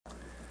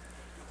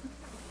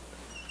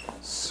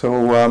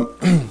So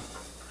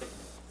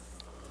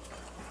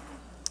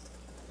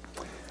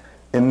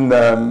in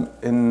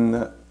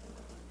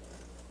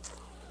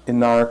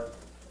our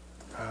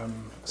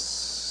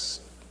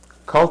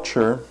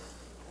culture,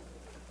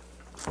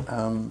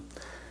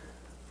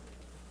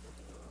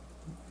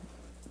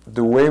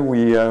 the way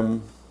we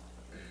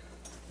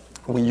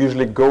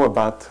usually go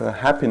about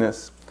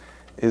happiness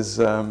is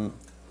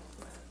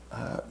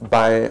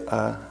by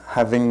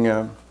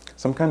having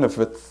some kind of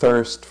a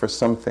thirst for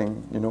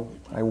something. You know,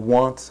 I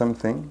want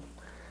something,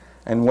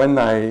 and when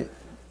I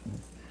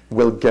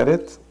will get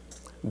it,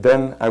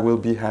 then I will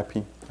be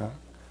happy.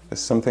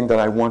 It's something that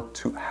I want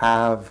to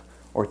have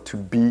or to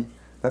be.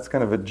 That's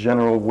kind of a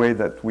general way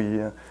that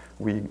we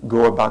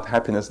go about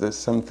happiness. There's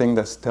something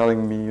that's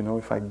telling me, you know,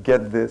 if I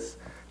get this,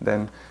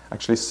 then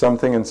actually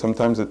something, and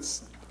sometimes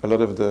it's a lot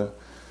of the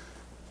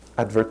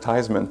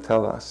advertisement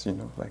tell us, you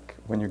know, like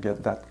when you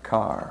get that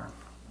car,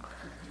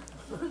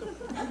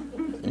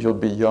 you'll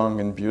be young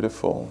and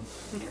beautiful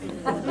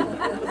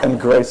and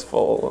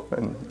graceful,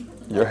 and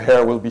your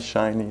hair will be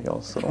shiny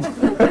also.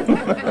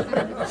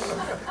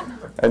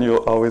 And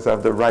you'll always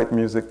have the right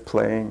music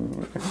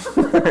playing.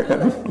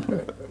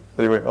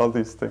 Anyway, all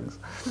these things.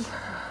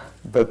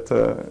 But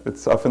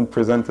it's often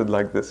presented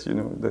like this, you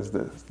know,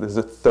 there's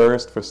a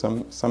thirst for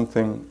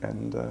something,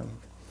 and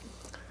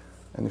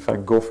if I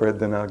go for it,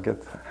 then I'll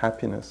get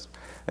happiness.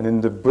 And in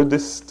the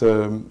Buddhist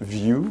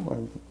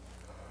view,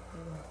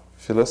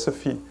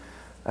 philosophy,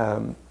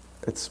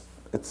 it's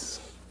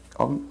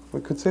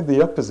we could say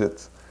the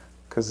opposite,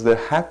 because the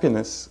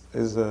happiness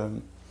is a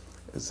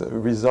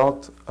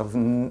result of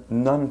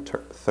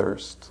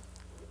non-thirst,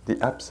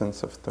 the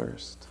absence of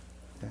thirst.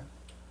 Yeah.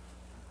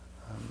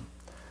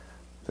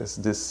 There's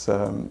this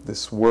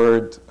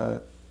word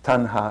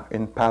tanha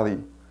in Pali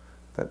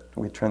that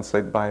we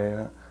translate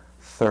by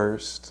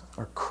thirst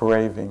or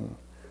craving,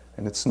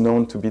 and it's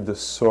known to be the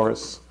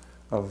source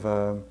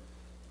of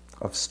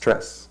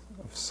stress,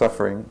 of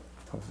suffering,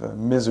 of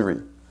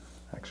misery,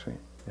 actually.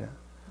 Yeah.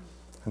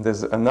 And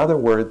there's another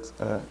word,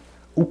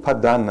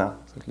 upadana,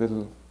 a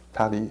little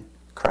Pali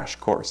crash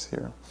course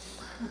here.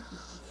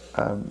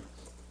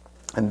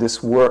 And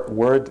this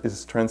word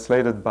is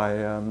translated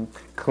by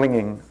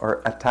clinging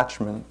or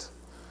attachment.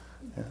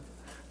 Yeah.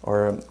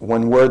 Or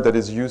one word that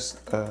is used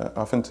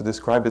often to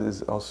describe it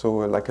is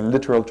also like a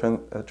literal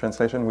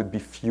translation would be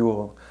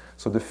fuel.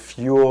 So the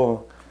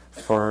fuel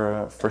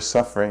for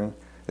suffering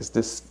is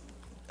this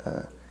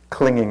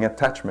clinging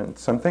attachment,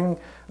 something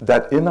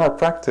that in our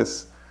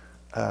practice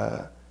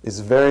is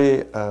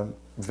very,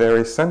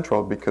 very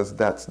central, because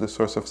that's the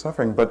source of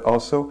suffering, but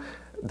also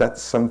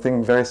that's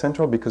something very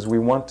central because we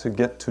want to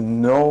get to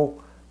know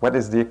what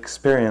is the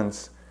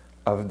experience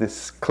of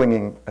this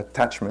clinging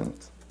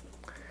attachment.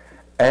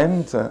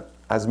 And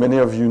as many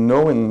of you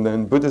know,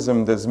 in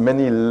Buddhism, there's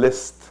many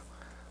lists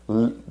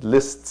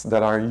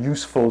that are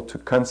useful to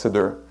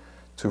consider,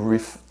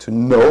 to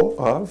know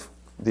of,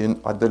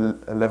 at the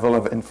level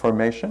of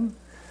information,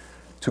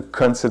 to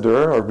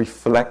consider or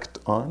reflect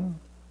on,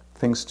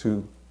 things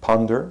to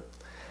ponder.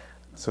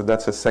 So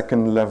that's a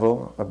second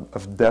level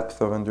of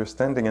depth of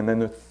understanding. And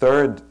then a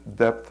third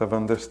depth of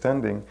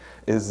understanding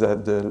is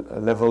at the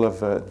level of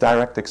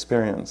direct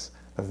experience,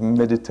 of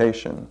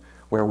meditation,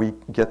 where we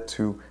get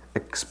to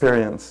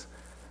experience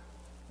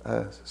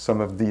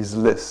some of these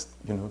lists.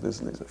 You know, there's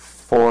the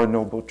 4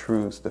 Noble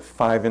Truths, the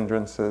 5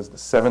 hindrances, the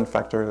 7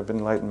 factors of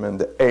enlightenment,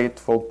 the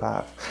 8-fold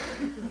path.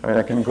 I mean,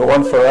 I can go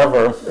on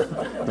forever.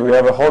 We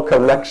have a whole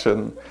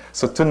collection.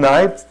 So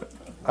tonight,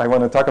 I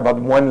want to talk about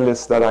one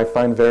list that I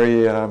find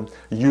very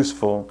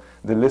useful.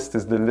 The list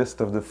is the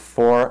list of the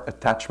 4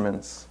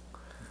 attachments.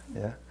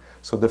 Yeah.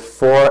 So the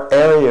 4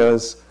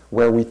 areas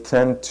where we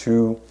tend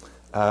to,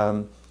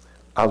 I'll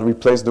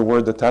replace the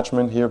word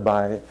attachment here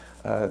by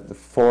the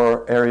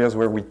 4 areas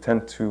where we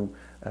tend to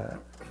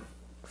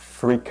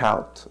freak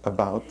out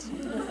about,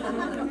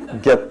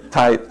 get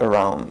tight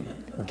around,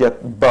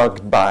 get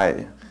bugged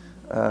by.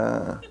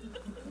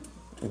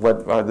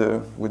 What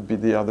would be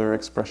the other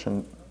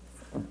expression?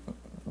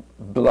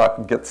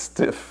 Block, get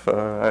stiff,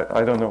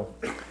 I don't know.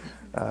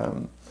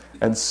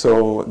 And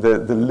so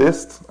the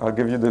list, I'll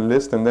give you the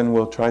list, and then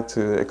we'll try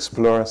to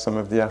explore some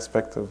of the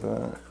aspects of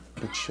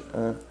each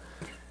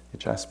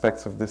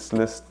aspect of this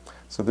list.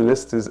 So the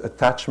list is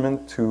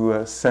attachment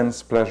to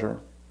sense pleasure.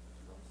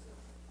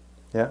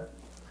 Yeah?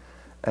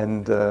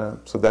 And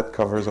so that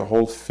covers a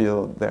whole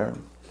field there.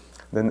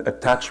 Then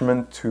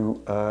attachment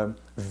to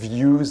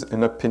views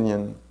and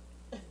opinion.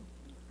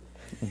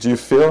 Do you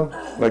feel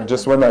like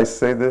just when I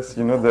say this,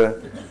 you know,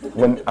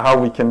 how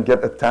we can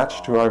get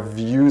attached to our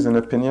views and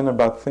opinion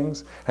about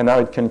things, and how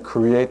it can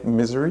create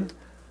misery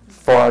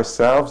for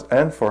ourselves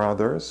and for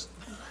others.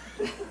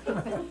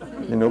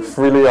 You know,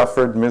 freely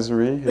offered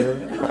misery here.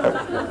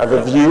 I have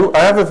a view. I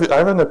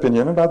have an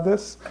opinion about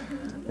this.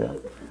 Yeah.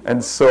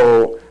 And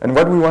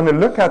what we want to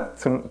look at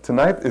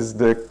tonight is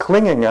the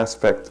clinging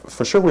aspect.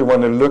 For sure, we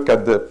want to look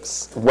at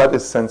what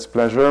is sense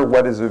pleasure,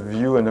 what is a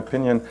view and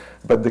opinion,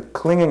 but the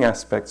clinging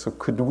aspect. So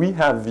could we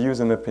have views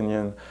and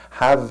opinion,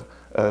 have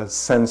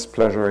sense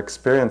pleasure,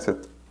 experience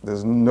it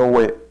There's no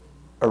way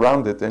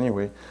around it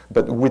anyway.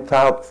 But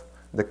without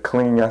the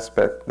clinging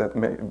aspect that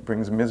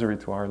brings misery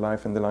to our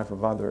life and the life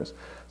of others.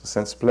 So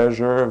sense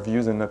pleasure,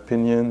 views and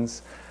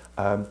opinions.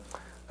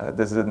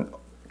 There's a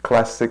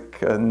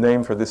classic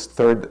name for this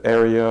third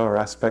area or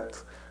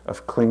aspect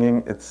of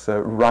clinging. It's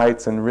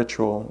rites and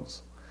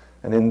rituals.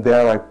 And in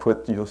there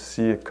you'll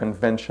see a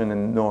convention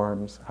and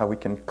norms, how we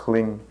can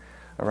cling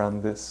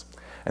around this.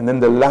 And then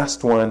the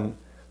last one,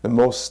 the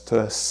most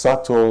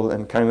subtle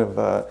and kind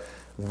of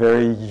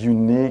very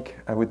unique,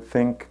 I would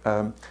think,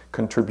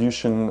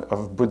 contribution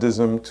of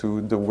Buddhism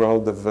to the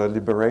world of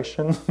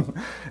liberation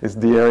is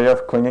the area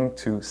of clinging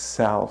to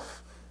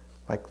self,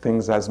 like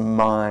things as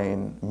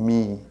mine,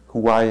 me,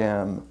 who I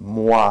am,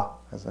 moi,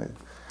 as I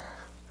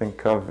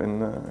think of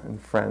in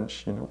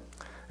French,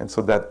 And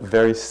so that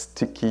very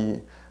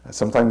sticky,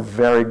 sometimes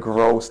very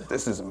gross,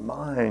 this is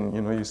mine,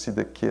 you see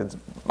the kids,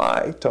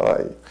 my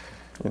toy,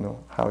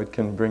 how it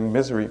can bring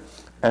misery.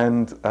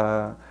 And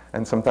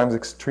sometimes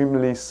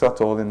extremely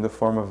subtle in the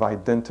form of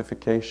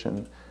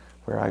identification,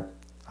 where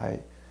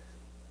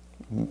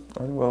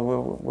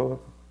we'll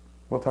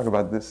talk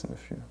about this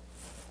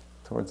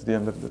towards the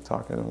end of the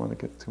talk. I don't want to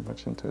get too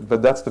much into it,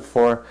 but that's the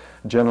 4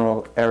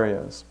 general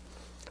areas.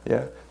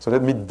 Yeah. So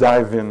let me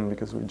dive in,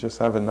 because we just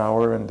have an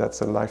hour, and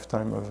that's a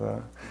lifetime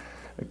of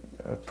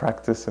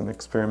practice and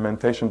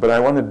experimentation. But I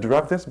want to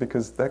drop this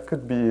because that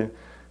could be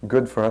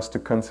good for us to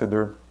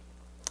consider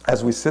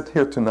as we sit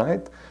here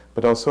tonight,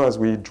 but also as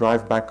we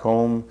drive back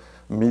home,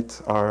 meet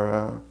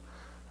our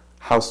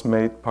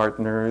housemate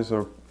partners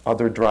or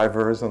other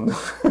drivers on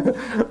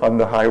the, on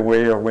the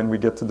highway, or when we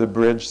get to the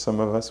bridge. Some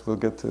of us will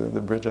get to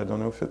the bridge. I don't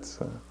know if it's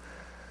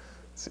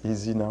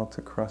easy now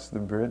to cross the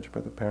bridge,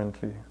 but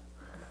apparently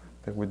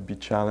they would be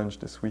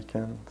challenged this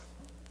weekend.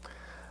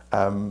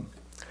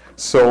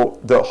 So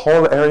the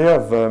whole area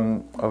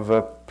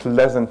of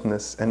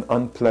pleasantness and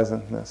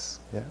unpleasantness,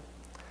 yeah.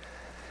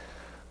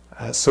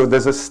 So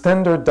there's a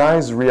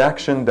standardized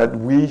reaction that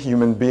we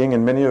human beings,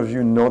 and many of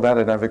you know that,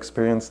 and I've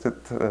experienced it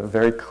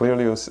very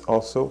clearly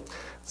also.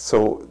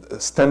 So a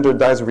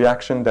standardized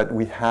reaction that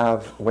we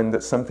have when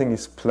something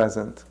is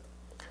pleasant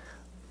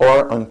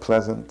or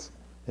unpleasant,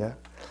 yeah.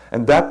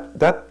 And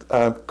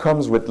that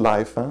comes with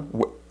life. Huh?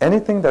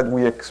 Anything that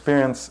we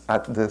experience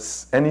at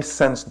any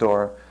sense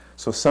door,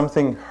 so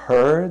something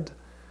heard,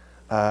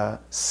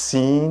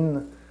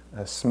 seen,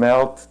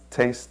 smelt,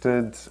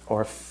 tasted,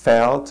 or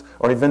felt,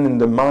 or even in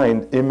the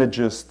mind,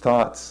 images,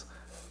 thoughts,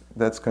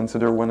 that's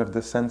considered one of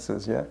the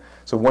senses, yeah?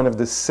 So one of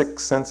the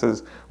 6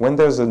 senses, when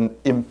there's an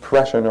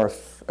impression or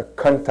a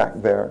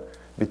contact there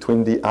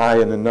between the eye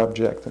and an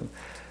object, and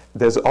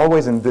there's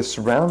always in this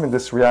realm, in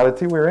this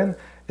reality we're in,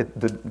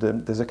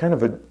 there's a kind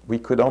of we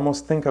could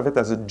almost think of it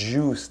as a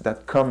juice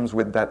that comes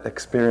with that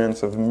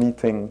experience of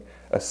meeting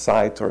a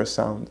sight or a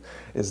sound,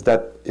 is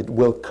that it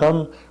will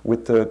come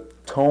with a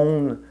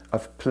tone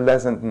of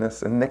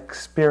pleasantness, an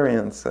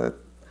experience, a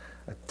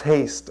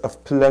taste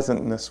of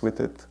pleasantness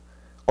with it,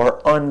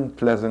 or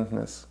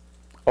unpleasantness,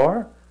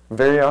 or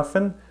very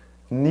often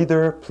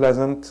neither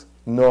pleasant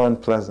nor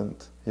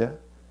unpleasant. Yeah.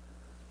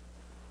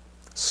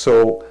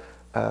 So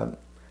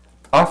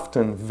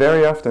often,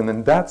 very often,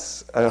 and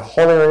that's a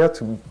whole area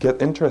to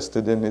get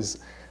interested in, is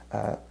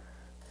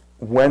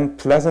when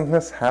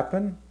pleasantness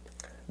happen,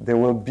 there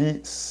will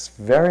be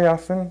very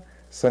often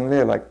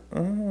suddenly like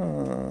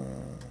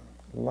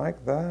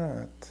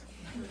that.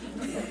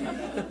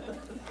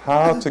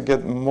 How to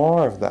get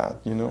more of that,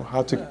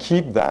 how to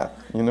keep that,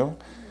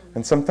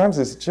 And sometimes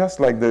it's just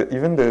like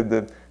even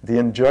the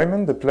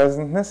enjoyment, the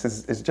pleasantness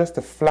is just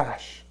a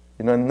flash,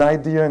 an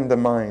idea in the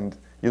mind.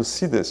 You'll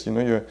see this,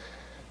 you're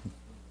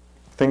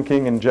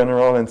thinking in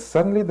general, and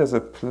suddenly there's a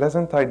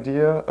pleasant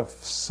idea of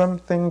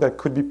something that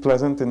could be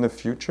pleasant in the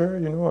future,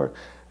 or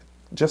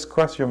just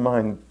cross your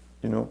mind,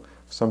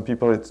 Some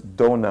people it's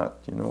donut,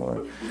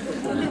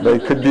 but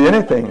it could be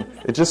anything.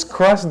 It just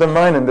crossed the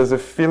mind, and there's a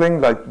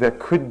feeling like there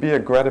could be a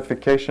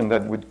gratification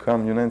that would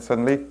come, and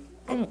suddenly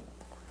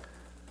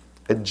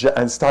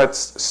it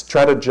starts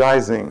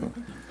strategizing.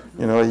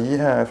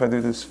 If I do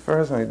this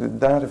first, and I do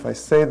that, if I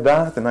say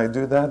that, and I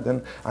do that,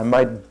 then I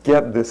might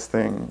get this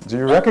thing. Do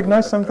you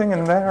recognize something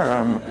in there?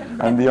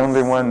 I'm the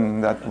only one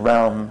in that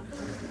realm,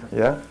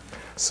 yeah?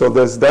 So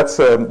that's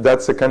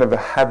a kind of a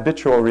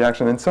habitual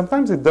reaction, and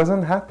sometimes it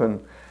doesn't happen.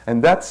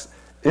 And that's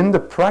in the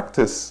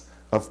practice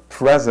of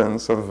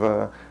presence,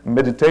 of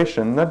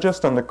meditation, not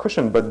just on the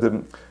cushion, but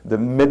the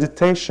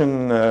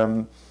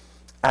meditation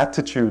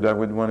attitude, I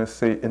would want to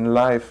say, in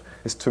life,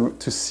 is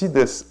to see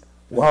this,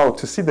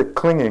 to see the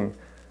clinging.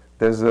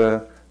 There's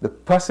the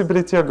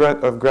possibility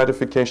of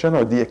gratification,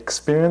 or the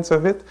experience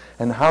of it,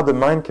 and how the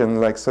mind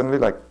can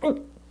suddenly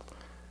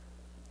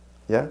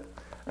yeah?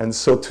 And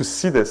so to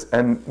see this,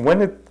 and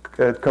when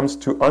it comes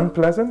to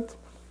unpleasant,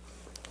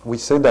 we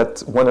say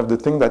that one of the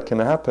things that can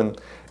happen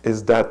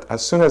is that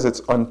as soon as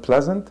it's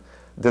unpleasant,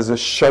 there's a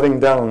shutting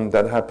down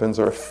that happens,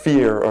 or a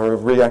fear, or a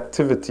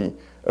reactivity,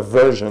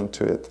 aversion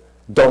to it.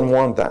 Don't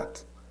want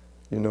that,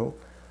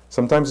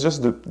 Sometimes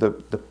just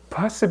the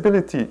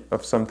possibility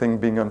of something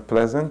being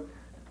unpleasant,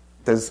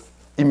 there's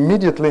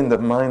immediately in the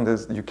mind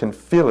you can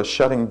feel a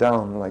shutting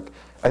down, like,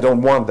 I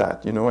don't want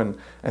that,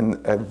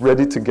 and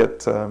ready to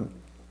get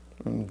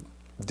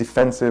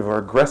defensive or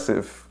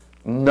aggressive,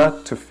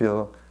 not to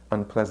feel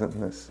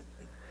unpleasantness.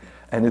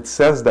 And it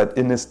says that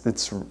in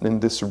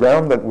this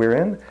realm that we're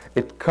in,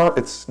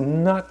 it's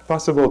not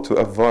possible to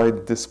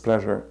avoid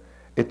displeasure.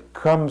 It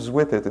comes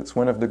with it. It's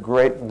one of the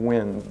great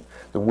winds,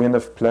 the wind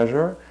of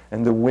pleasure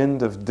and the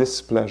wind of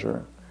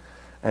displeasure.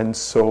 And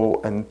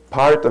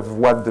part of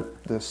what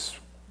the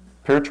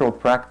spiritual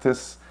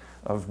practice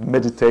of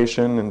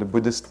meditation and the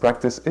Buddhist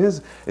practice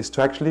is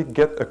to actually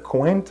get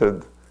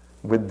acquainted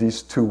with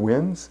these two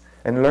winds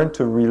and learn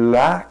to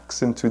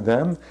relax into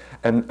them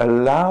and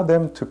allow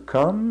them to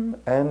come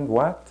and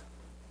what?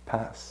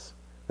 Pass.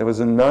 There was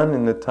a nun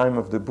in the time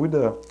of the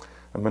Buddha,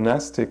 a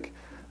monastic,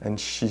 and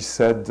she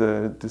said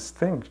this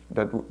thing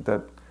that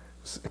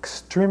was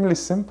extremely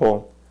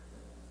simple,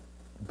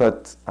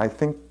 but I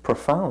think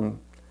profound.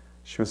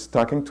 She was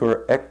talking to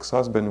her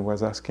ex-husband who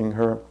was asking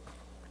her,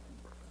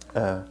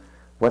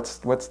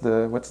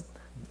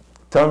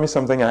 tell me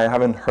something I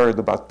haven't heard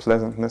about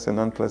pleasantness and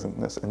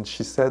unpleasantness. And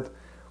she said,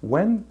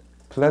 when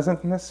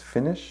pleasantness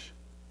finish,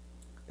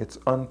 it's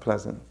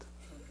unpleasant.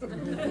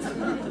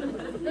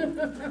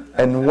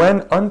 And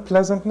when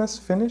unpleasantness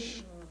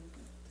finish,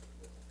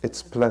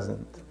 it's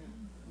pleasant.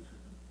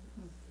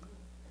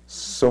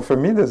 So for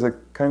me, there's a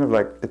kind of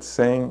like, it's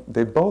saying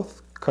they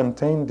both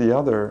contain the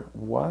other.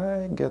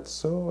 Why get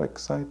so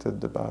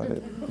excited about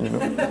it?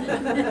 Yeah.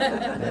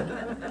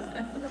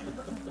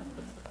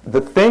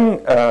 The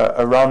thing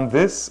around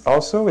this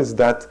also is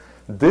that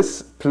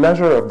this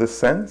pleasure of the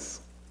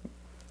sense,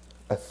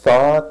 a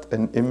thought,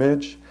 an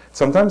image,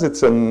 sometimes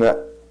it's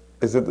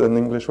is it an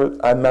English word?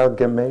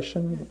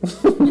 Amalgamation?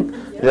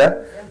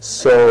 Yeah?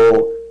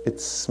 So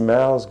it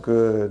smells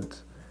good,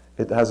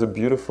 it has a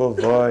beautiful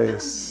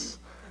voice,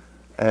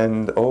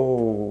 and it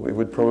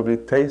would probably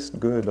taste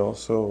good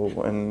also,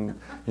 and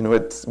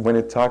when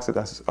it talks, it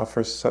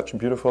offers such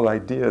beautiful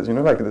ideas,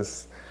 like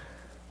this.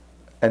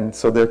 And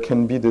so there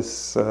can be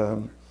this,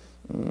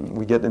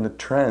 we get in a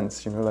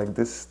trance, like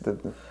this,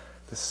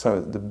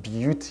 the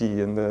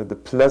beauty and the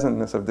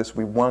pleasantness of this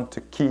we want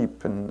to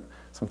keep, and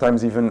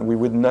sometimes even we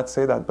would not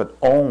say that, but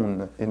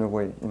own in a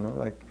way,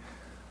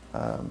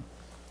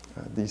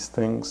 these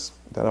things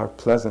that are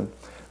pleasant.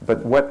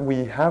 But what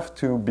we have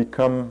to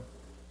become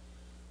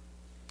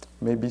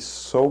maybe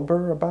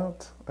sober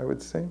about, I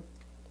would say,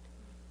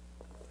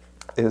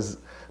 is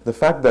the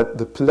fact that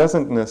the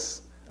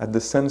pleasantness at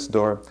the sense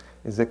door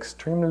is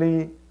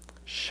extremely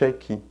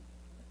shaky.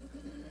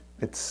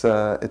 It's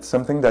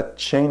something that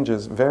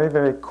changes very,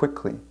 very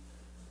quickly.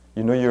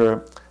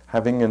 You're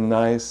having a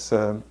nice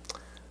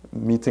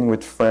meeting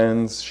with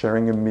friends,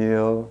 sharing a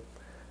meal,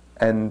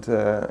 and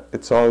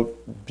it's all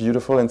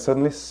beautiful, and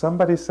suddenly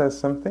somebody says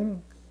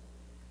something,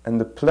 and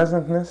the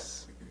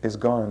pleasantness is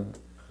gone.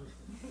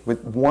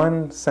 With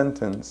one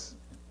sentence,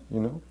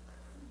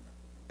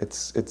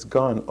 it's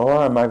gone. Or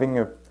I'm having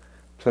a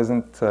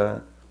pleasant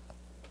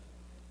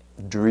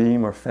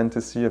dream or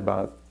fantasy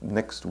about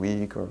next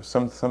week or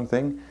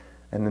something,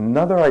 and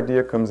another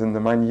idea comes in the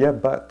mind,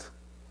 but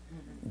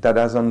that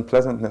has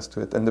unpleasantness to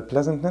it, and the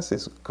pleasantness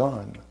is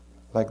gone,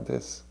 like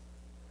this.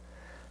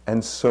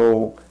 And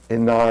so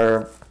in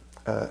our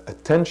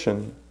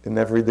attention in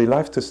everyday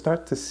life, to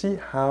start to see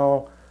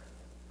how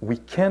we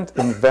can't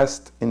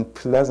invest in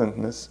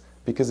pleasantness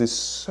because it's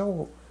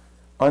so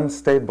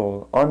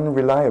unstable,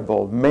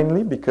 unreliable,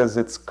 mainly because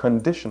it's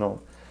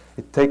conditional.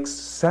 It takes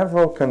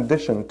several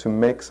conditions to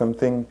make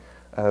something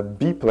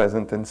be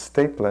pleasant and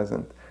stay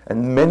pleasant.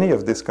 And many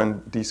of these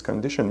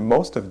conditions,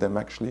 most of them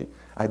actually,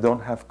 I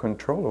don't have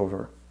control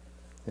over.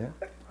 Yeah.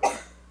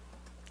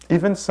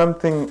 Even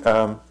something,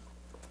 an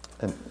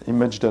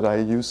image that I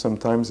use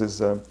sometimes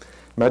is,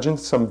 imagine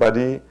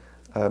somebody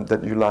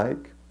that you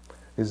like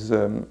is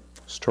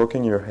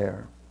stroking your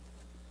hair.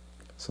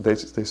 So they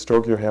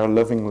stroke your hair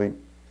lovingly.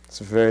 It's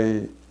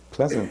very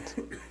pleasant.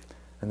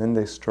 And then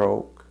they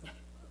stroke,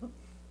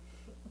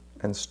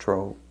 and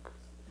stroke,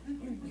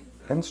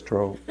 and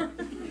stroke,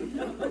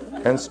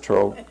 and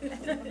stroke.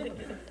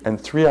 And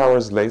 3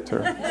 hours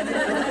later,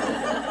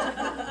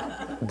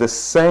 the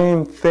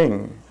same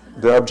thing,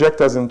 the object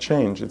hasn't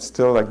changed. It's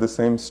still like the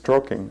same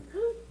stroking.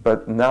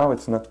 But now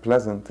it's not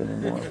pleasant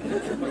anymore.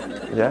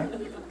 Yeah?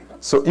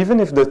 So even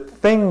if the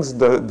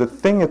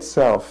thing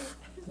itself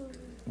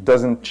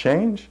doesn't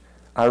change,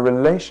 our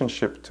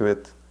relationship to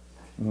it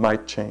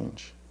might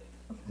change.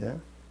 Yeah?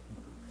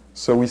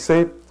 So we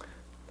say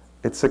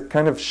it's a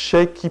kind of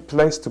shaky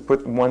place to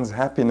put one's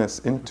happiness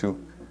into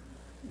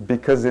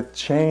because it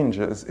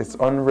changes, it's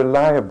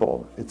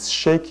unreliable, it's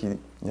shaky.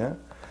 Yeah?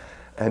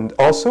 And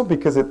also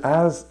because it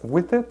has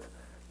with it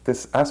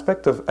this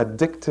aspect of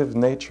addictive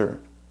nature.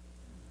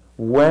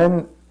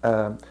 When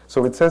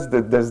so it says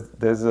that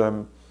there's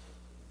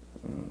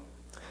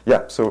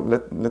so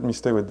let me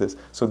stay with this.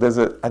 So there's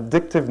an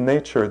addictive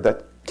nature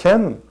that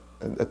can,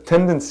 a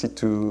tendency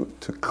to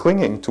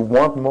clinging, to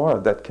want more,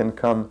 that can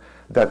come,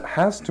 that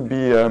has to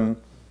be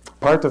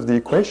part of the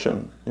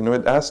equation. You know,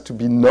 it has to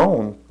be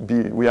known.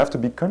 We have to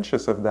be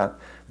conscious of that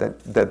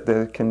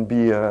there can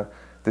be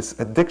this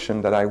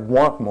addiction that I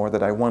want more,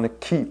 that I want to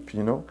keep,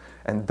 you know,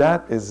 and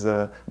that is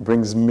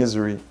brings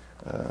misery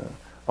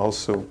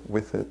also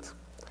with it.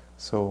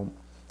 So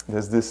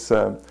there's this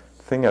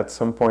thing at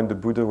some point the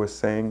Buddha was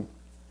saying,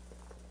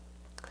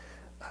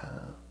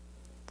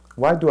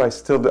 why do I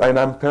still do, and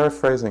I'm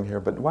paraphrasing here,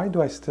 but why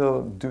do I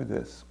still do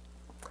this?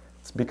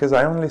 It's because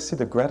I only see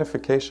the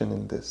gratification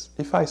in this.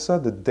 If I saw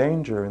the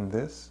danger in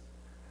this,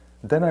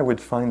 then I would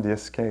find the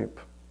escape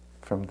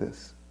from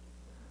this.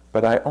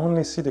 But I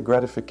only see the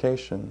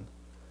gratification.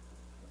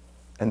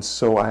 And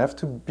so I have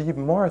to be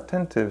more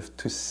attentive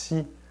to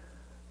see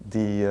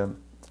the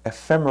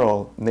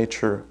ephemeral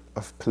nature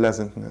of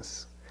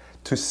pleasantness,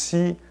 to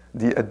see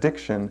the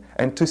addiction,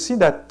 and to see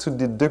that to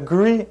the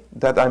degree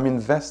that I'm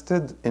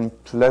invested in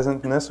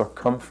pleasantness or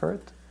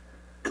comfort,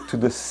 to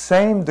the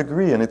same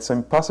degree, and it's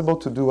impossible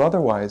to do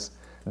otherwise,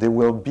 there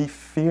will be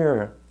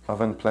fear of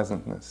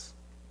unpleasantness.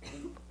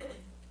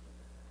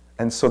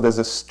 And so there's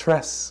a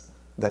stress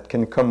that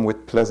can come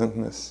with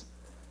pleasantness,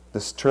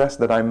 the stress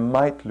that I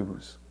might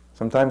lose.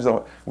 Sometimes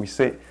we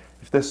say,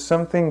 if there's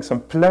something,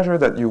 some pleasure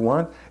that you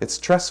want, it's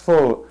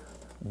stressful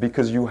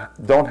because you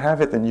don't have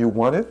it and you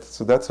want it,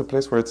 so that's a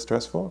place where it's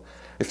stressful.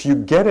 If you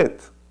get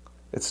it,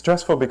 it's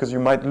stressful because you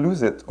might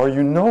lose it, or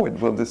you know it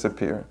will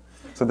disappear.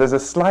 So there's a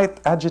slight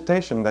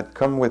agitation that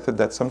comes with it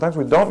that sometimes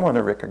we don't want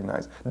to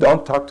recognize.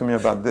 Don't talk to me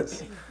about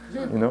this,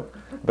 you know.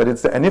 But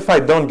and if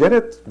I don't get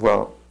it,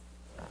 well,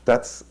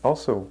 that's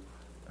also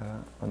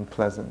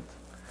unpleasant.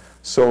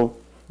 So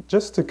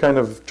just to kind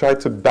of try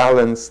to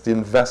balance the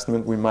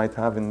investment we might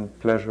have in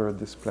pleasure or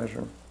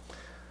displeasure.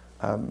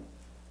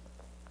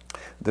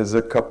 There's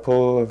a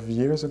couple of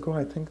years ago,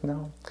 I think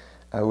now,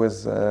 I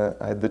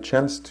had the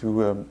chance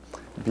to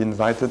be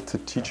invited to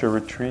teach a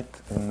retreat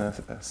in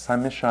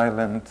Samish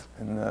Island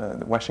in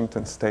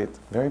Washington State.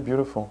 Very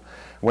beautiful.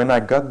 When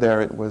I got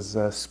there, it was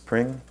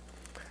spring,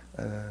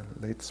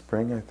 late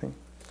spring, I think.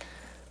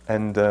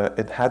 And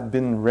it had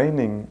been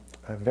raining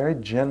very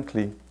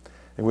gently.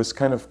 It was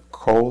kind of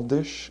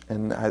coldish,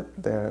 and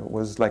there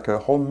was like a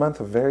whole month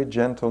of very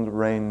gentle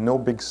rain, no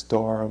big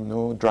storm,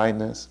 no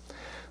dryness.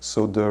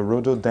 So the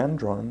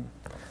rhododendron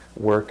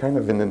were kind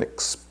of in an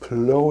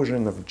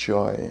explosion of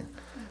joy.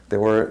 They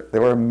were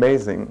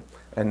amazing.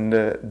 And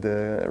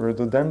the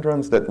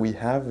rhododendrons that we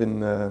have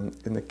in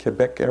the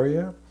Quebec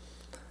area,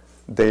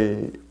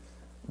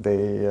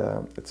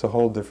 it's a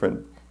whole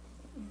different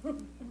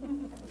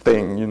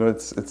thing. You know,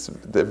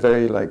 they're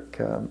very like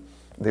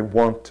they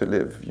want to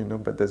live. You know,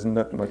 but there's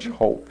not much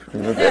hope.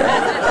 You know,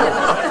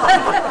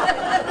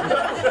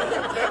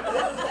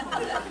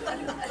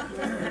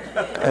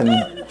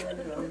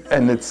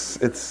 and it's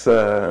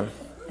a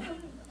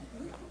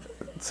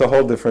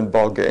whole different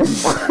ball game.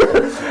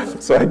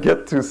 So I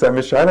get to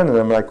Samish Island and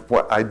I'm like,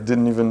 what? I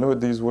didn't even know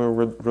these were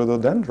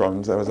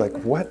rhododendrons. I was like,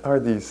 what are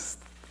these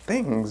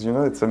things? You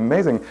know, it's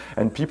amazing.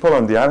 And people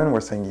on the island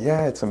were saying,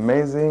 yeah, it's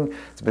amazing.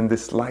 It's been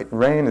this light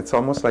rain. It's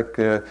almost like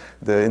the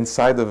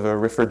inside of a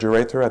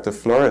refrigerator at a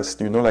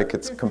florist. You know, like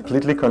it's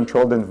completely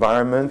controlled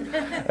environment,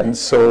 and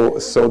so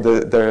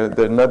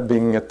they're not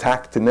being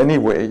attacked in any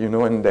way. You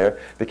know, and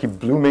they keep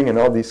blooming in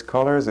all these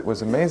colors. It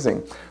was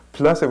amazing.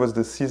 Plus, it was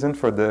the season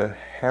for the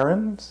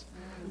herons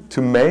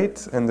to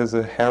mate, and there's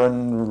a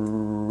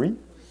heronry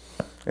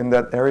in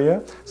that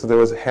area. So there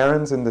was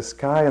herons in the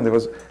sky, and there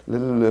was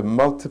little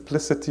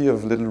multiplicity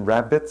of little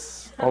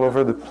rabbits all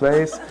over the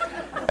place.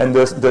 And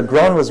the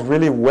ground was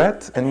really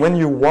wet. And when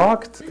you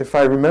walked, if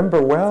I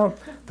remember well,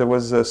 there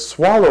was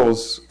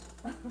swallows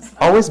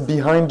always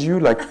behind you,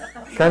 like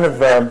kind of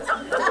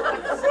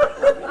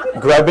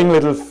grabbing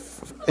little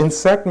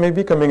insect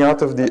maybe coming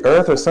out of the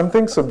earth or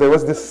something. So there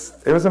was this,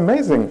 it was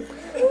amazing.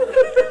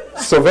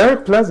 So very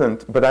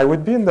pleasant, but I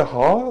would be in the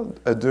hall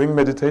doing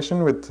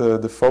meditation with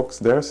the folks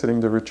there sitting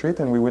the retreat,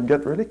 and we would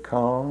get really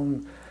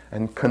calm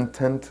and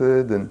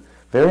contented and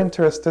very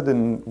interested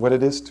in what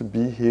it is to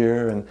be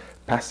here and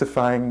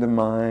pacifying the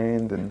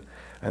mind, and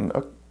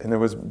it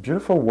was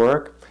beautiful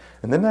work.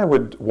 And then I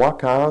would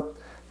walk out,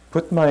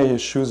 put my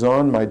shoes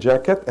on, my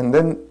jacket, and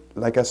then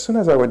like as soon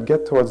as I would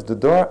get towards the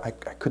door, I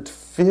could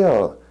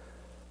feel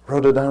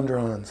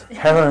rhododendrons,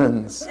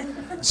 herons,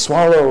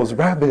 swallows,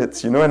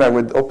 rabbits, you know, and I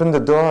would open the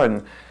door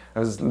and I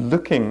was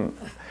looking.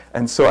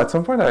 And so at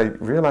some point I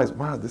realized,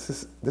 wow, this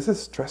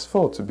is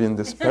stressful to be in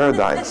this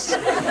paradise.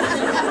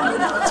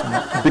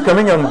 It's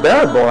becoming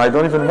unbearable. I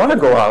don't even want to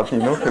go out, you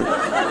know,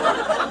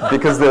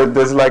 because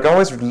there's like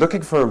always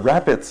looking for a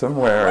rabbit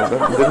somewhere, a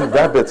little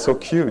rabbit, so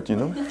cute, you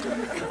know.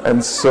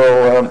 And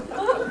so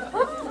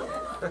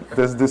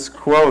there's this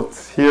quote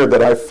here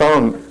that I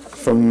found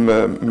from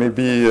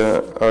maybe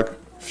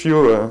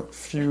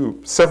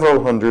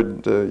several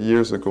hundred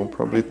years ago,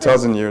 probably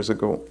 1,000 years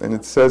ago, and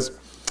it says,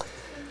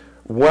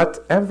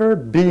 "Whatever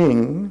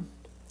being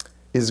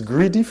is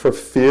greedy for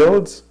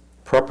fields,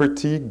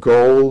 property,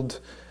 gold,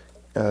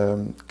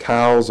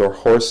 cows or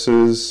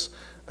horses,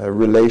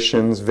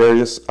 relations,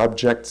 various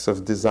objects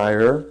of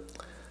desire,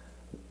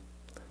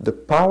 The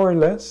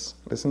powerless,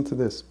 listen to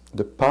this,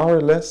 the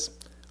powerless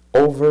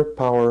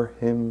overpower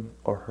him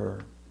or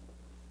her.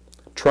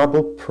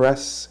 Trouble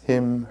press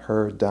him,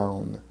 her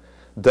down.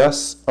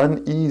 Thus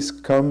unease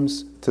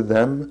comes to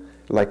them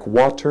like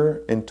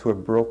water into a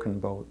broken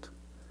boat.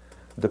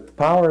 The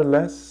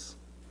powerless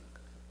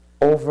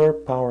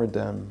overpower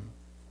them.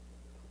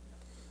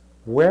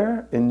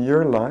 Where in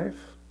your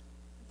life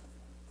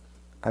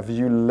have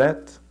you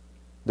let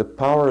the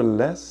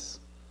powerless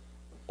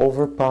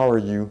overpower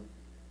you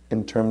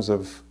in terms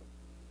of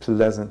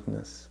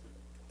pleasantness?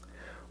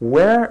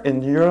 Where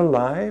in your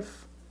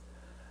life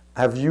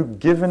have you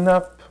given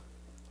up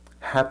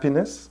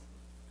happiness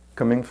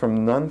coming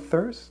from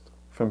non-thirst,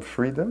 from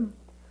freedom,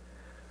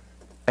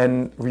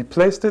 and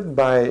replaced it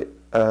by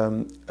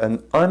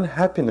an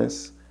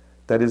unhappiness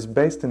that is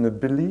based in the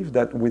belief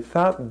that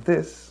without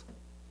this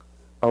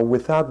or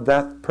without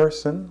that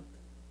person,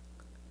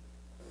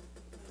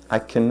 I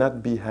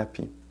cannot be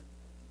happy.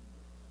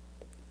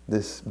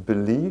 This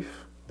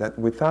belief that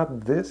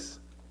without this,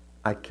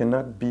 I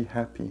cannot be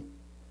happy.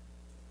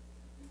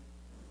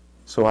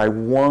 So I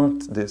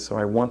want this, or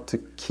I want to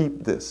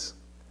keep this.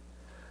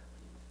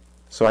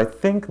 So I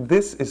think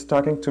this is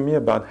talking to me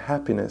about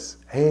happiness.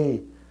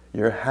 Hey,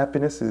 your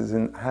happiness is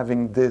in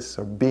having this,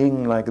 or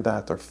being like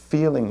that, or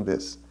feeling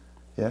this.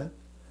 Yeah?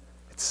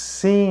 It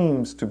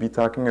seems to be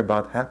talking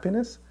about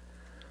happiness,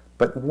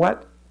 but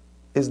what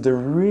is the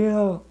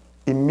real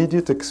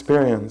immediate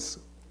experience?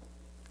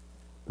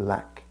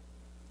 Lack.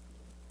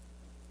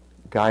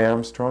 Guy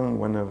Armstrong,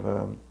 one of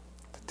the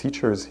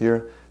teachers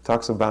here,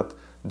 talks about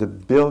the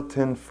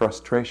built-in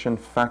frustration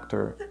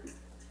factor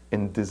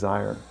in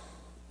desire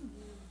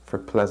for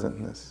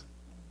pleasantness.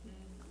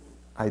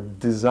 I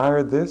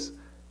desire this.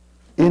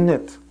 In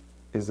it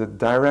is a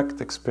direct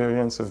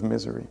experience of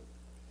misery,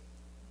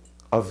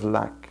 of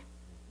lack.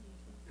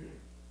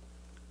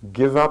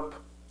 Give up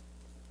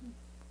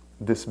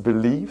this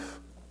belief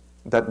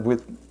that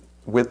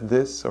with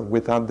this or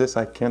without this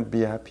I can't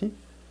be happy.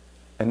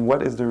 And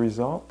what is the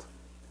result?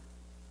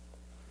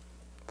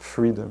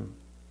 Freedom.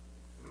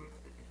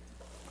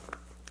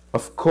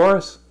 Of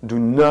course, do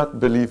not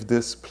believe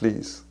this,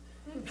 please.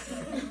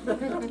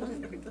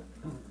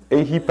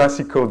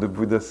 Ehipasiko, the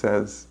Buddha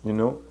says,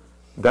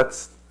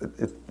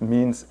 it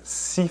means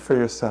see for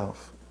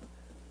yourself.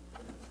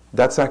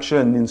 That's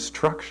actually an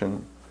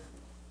instruction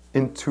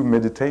into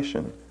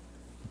meditation.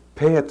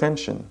 Pay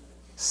attention.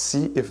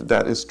 See if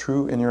that is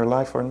true in your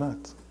life or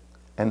not.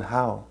 And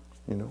how,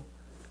 Yeah.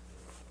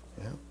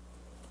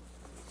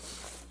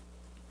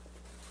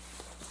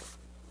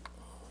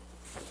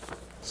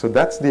 So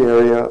that's the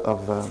area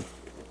of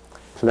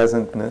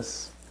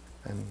pleasantness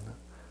and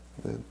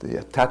the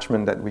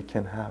attachment that we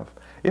can have.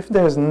 If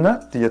there's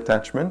not the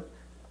attachment,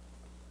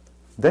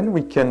 then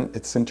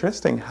it's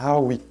interesting how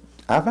we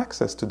have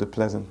access to the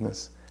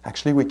pleasantness.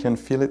 Actually, we can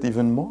feel it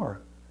even more.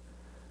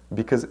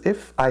 Because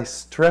if I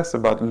stress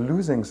about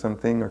losing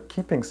something or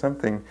keeping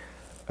something,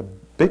 a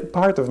big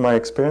part of my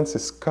experience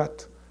is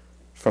cut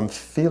from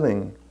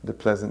feeling the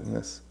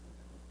pleasantness.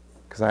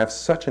 Because I have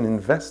such an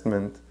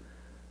investment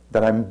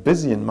that I'm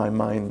busy in my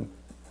mind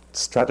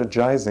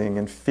strategizing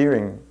and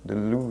fearing the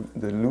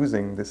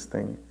losing this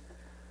thing,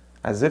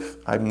 as if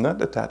I'm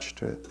not attached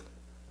to it.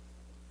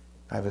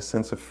 I have a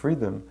sense of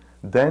freedom.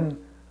 Then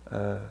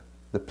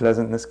the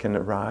pleasantness can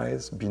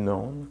arise, be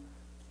known,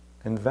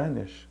 and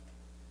vanish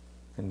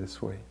in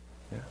this way.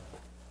 Yeah.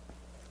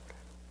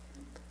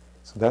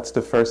 So that's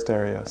the first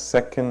area.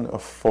 Second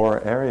of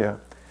 4 area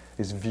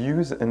is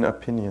views and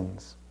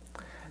opinions.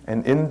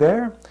 And in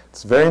there,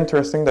 it's very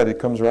interesting that it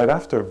comes right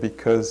after,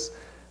 because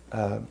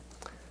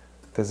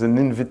there's an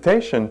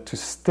invitation to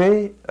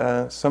stay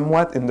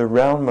somewhat in the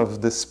realm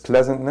of this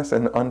pleasantness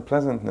and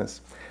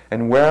unpleasantness.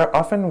 And where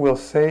often we'll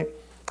say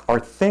or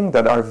think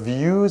that our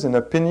views and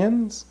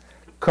opinions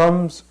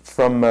comes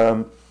from,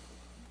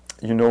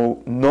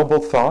 noble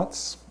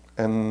thoughts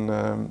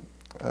and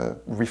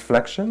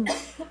reflection.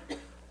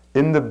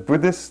 In the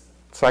Buddhist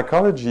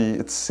psychology,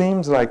 it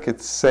seems like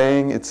it's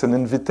an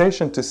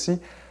invitation to see,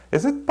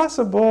 is it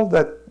possible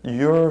that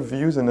your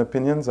views and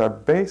opinions are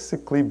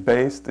basically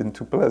based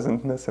into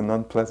pleasantness and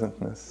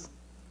unpleasantness?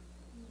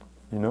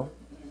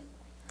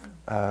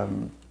 I'll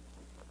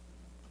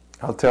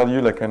tell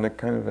you like kind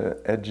of an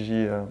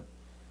edgy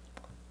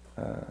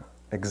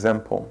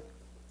example.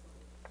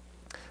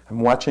 I'm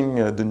watching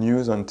the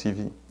news on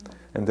TV,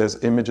 and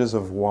there's images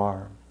of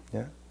war,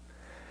 yeah?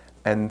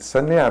 And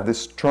suddenly I have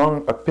this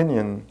strong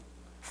opinion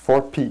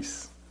for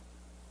peace,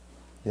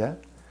 yeah?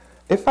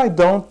 If I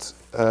don't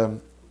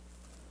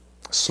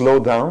slow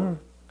down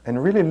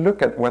and really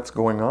look at what's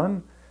going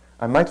on,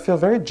 I might feel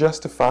very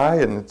justified,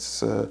 and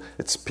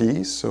it's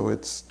peace, so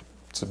it's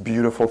a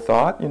beautiful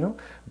thought,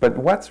 But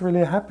what's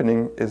really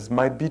happening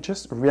might be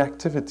just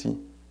reactivity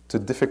to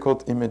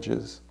difficult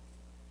images.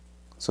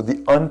 So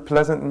the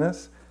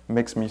unpleasantness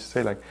makes me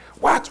say like,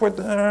 what's with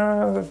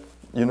the,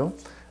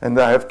 And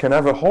I can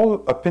have a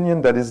whole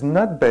opinion that is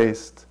not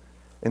based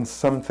in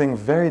something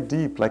very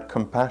deep like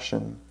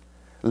compassion,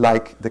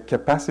 like the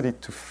capacity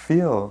to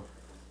feel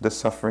the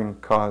suffering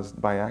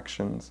caused by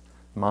actions,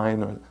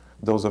 mine or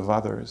those of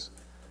others.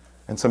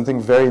 And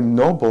something very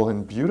noble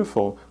and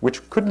beautiful,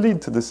 which could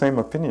lead to the same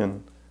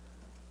opinion.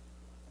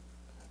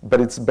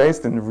 But it's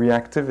based in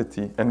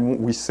reactivity. And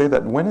we say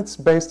that when it's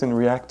based in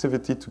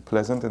reactivity to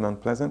pleasant and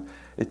unpleasant,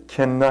 it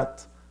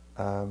cannot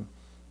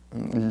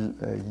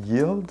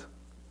yield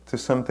to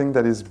something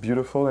that is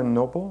beautiful and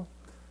noble.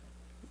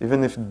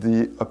 Even if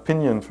the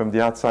opinion from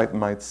the outside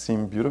might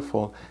seem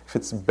beautiful, if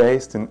it's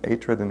based in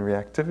hatred and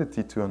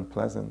reactivity to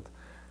unpleasant,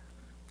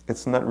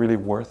 it's not really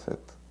worth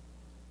it.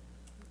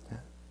 Yeah.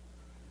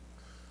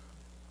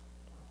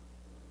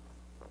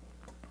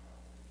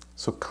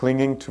 So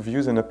clinging to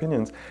views and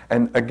opinions.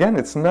 And again,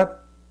 it's not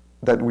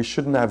that we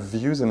shouldn't have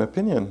views and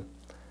opinion,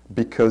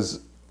 because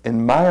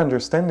in my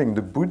understanding,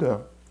 the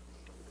Buddha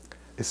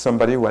is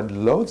somebody who had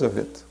loads of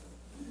it.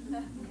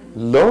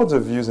 Loads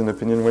of views and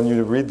opinion. When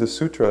you read the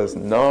sutras,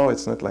 no,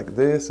 it's not like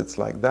this, it's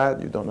like that,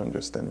 you don't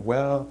understand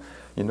well,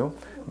 you know.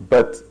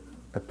 But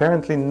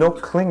apparently no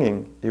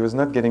clinging. He was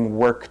not getting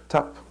worked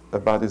up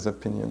about his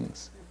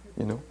opinions,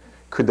 you know.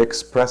 Could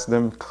express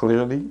them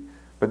clearly,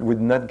 but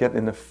would not get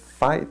in a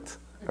fight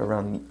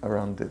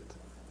around it.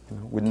 You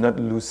know? Would not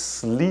lose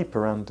sleep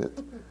around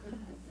it,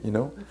 you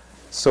know.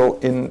 So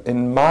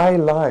in my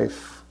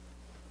life,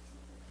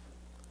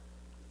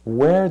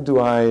 where do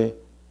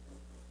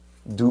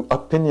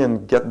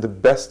opinion get the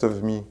best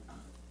of me,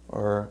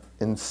 or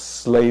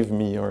enslave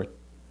me, or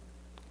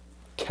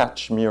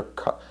catch me, or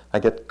I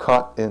get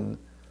caught in,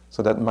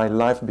 so that my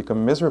life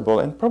becomes miserable,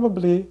 and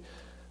probably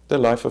the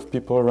life of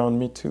people around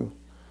me too,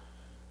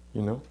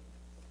 you know?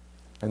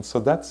 And so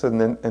that's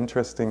an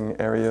interesting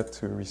area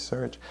to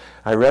research.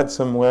 I read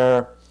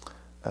somewhere,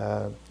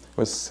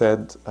 was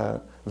said,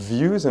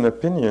 views and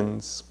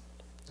opinions,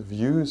 the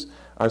views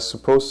are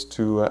supposed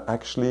to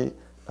actually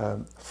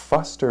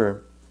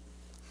foster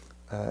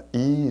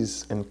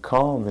ease and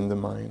calm in the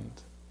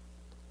mind.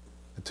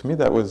 And to me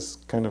that was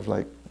kind of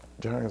like,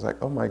 I was like,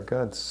 oh my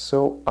God,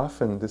 so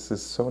often this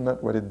is so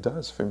not what it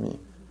does for me.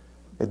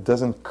 It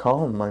doesn't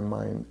calm my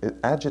mind, it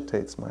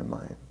agitates my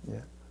mind. Yeah.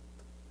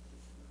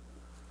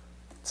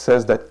 It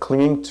says that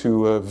clinging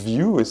to a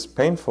view is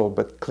painful,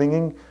 but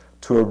clinging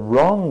to a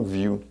wrong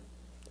view,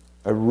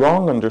 a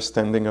wrong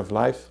understanding of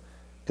life,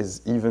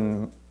 is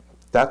even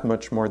that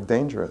much more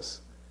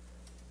dangerous.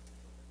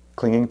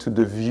 Clinging to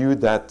the view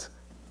that,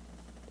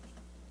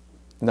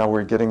 now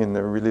we're getting in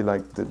the really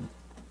like the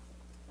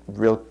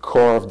real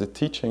core of the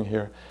teaching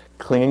here,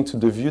 clinging to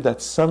the view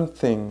that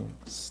something,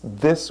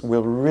 this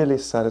will really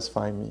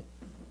satisfy me.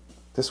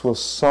 This will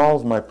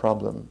solve my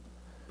problem.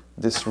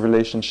 This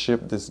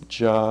relationship, this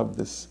job,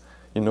 this,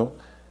 you know,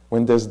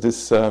 when there's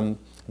this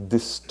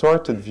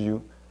distorted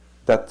view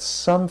that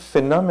some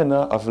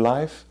phenomena of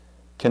life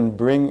can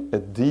bring a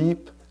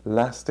deep,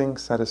 lasting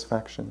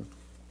satisfaction.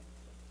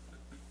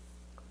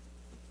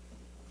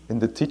 In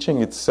the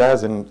teaching it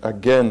says, and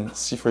again,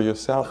 see for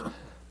yourself,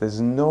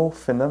 there's no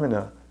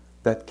phenomena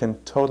that can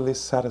totally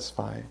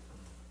satisfy.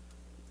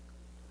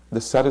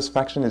 The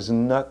satisfaction is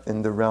not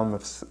in the realm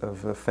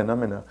of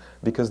phenomena,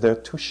 because they're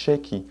too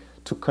shaky,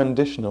 too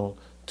conditional,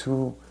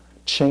 too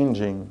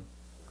changing,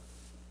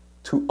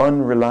 too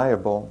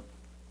unreliable.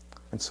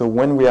 And so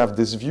when we have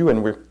this view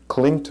and we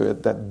cling to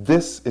it, that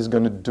this is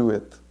going to do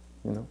it,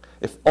 you know,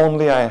 if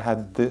only I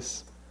had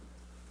this,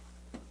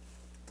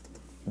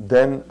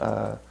 then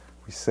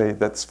we say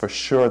that's for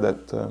sure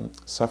that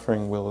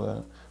suffering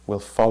will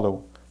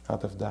follow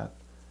out of that.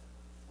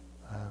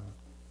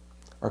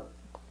 Or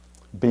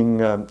being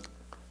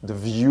the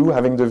view,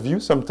 having the view,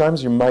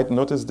 sometimes you might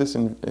notice this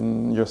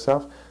in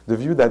yourself, the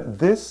view that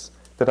this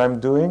that I'm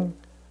doing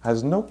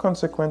has no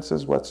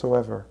consequences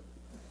whatsoever.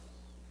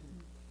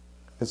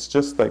 It's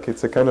just like,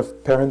 it's a kind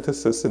of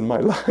parenthesis in my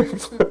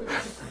life.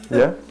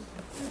 Yeah?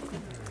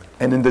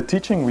 And in the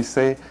teaching we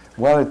say,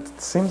 well,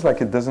 it seems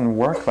like it doesn't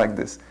work like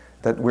this,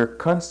 that we're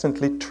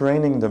constantly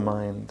training the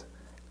mind.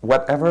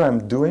 Whatever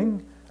I'm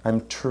doing,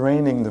 I'm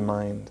training the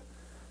mind.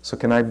 So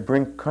can I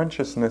bring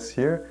consciousness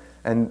here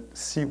and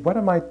see, what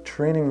am I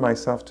training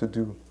myself to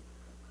do?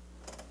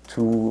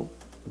 To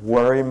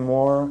worry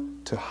more,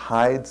 to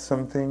hide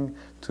something,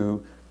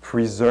 to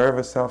preserve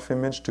a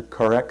self-image, to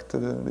correct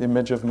the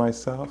image of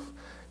myself?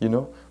 You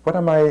know, what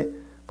am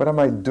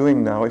I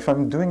doing now? If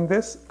I'm doing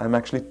this, I'm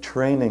actually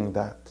training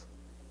that.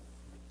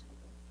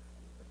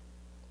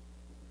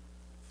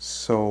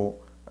 So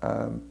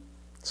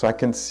I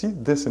can see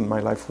this in my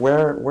life.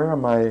 Where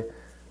am I?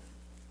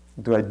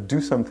 Do I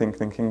do something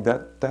thinking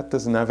that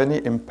doesn't have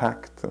any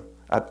impact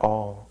at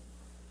all?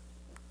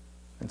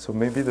 And so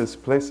maybe there's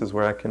places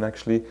where I can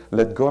actually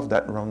let go of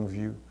that wrong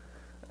view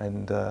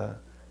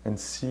and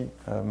see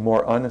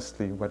more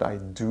honestly what I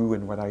do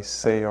and what I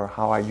say, or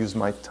how I use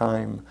my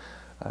time,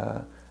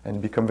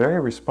 and become very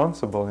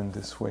responsible in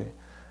this way.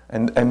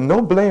 And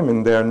no blame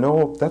in there.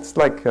 No, that's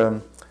like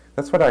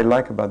that's what I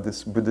like about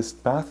this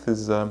Buddhist path,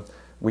 is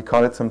we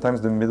call it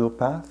sometimes the middle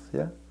path.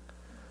 Yeah.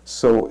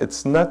 So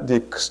it's not the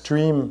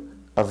extreme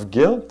of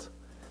guilt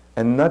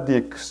and not the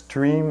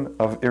extreme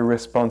of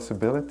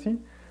irresponsibility,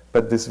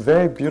 but this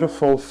very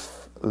beautiful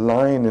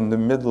line in the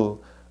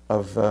middle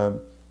of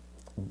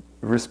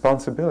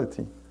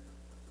responsibility.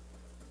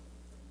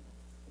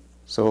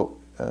 So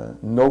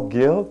no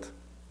guilt,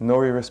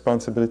 no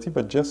irresponsibility,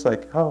 but just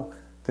like, oh,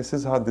 this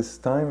is how this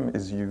time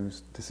is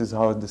used. This is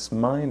how this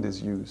mind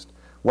is used.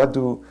 What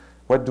do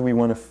we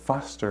want to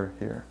foster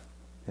here?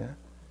 Yeah,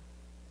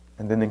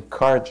 and then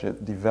encourage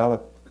it,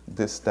 develop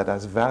this that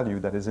has value,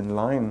 that is in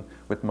line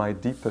with my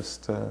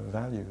deepest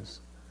values.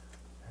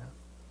 Yeah.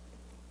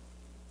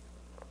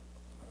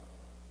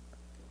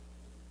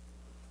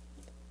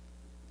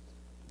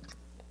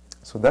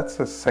 So that's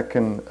a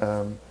second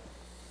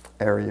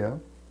area.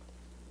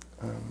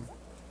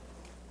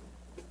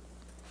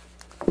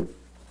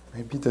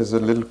 Maybe there's a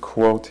little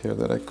quote here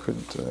that I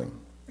could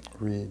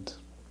read.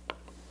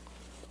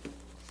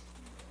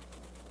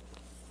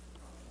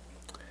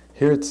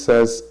 Here it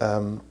says,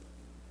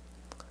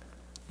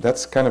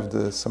 that's kind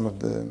of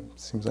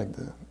seems like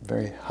the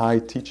very high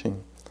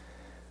teaching.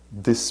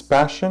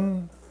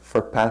 Dispassion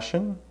for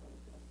passion,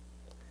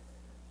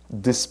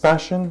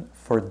 dispassion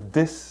for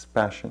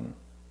dispassion.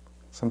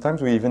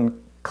 Sometimes we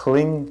even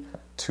cling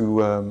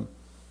to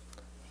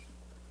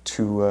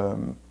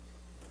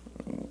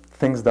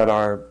things that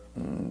are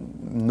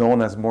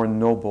known as more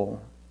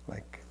noble,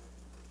 like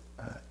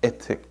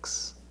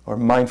ethics or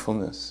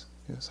mindfulness.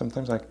 You know,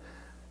 sometimes like,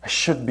 I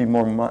should be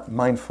more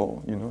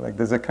mindful, you know, like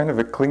there's a kind of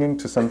a clinging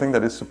to something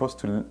that is supposed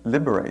to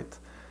liberate,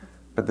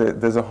 but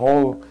there's a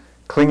whole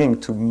clinging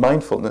to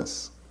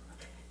mindfulness.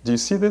 Do you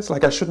see this?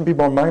 Like, I shouldn't be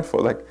more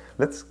mindful. Like,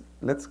 let's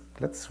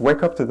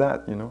wake up to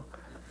that, you know.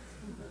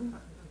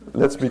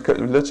 Let's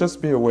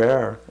just be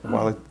aware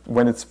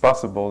when it's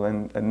possible,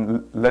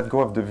 and let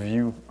go of the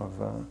view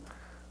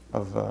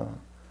of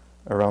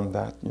around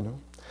that, you know.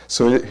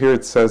 So here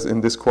it says in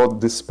this quote,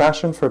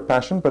 dispassion for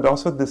passion, but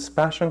also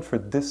dispassion for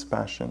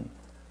dispassion.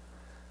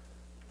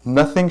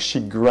 Nothing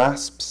she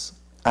grasps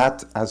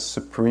at as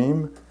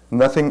supreme,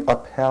 nothing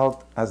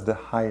upheld as the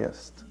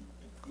highest.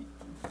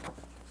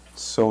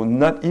 So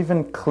not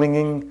even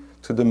clinging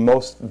to the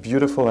most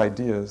beautiful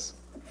ideas,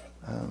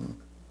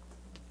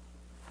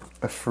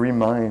 a free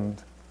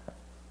mind.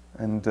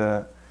 And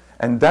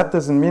that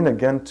doesn't mean,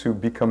 again, to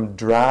become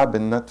drab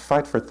and not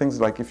fight for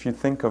things. Like if you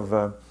think of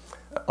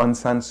Aung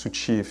San Suu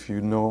Kyi, if you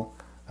know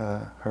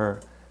her,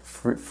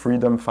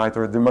 freedom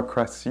fighter,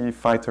 democracy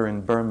fighter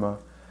in Burma,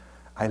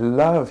 I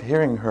love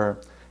hearing her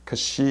because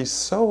she's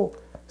so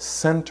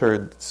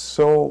centered,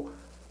 so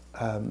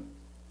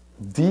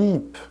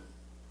deep,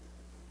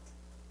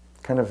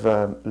 kind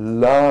of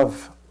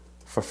love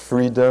for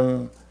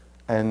freedom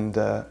and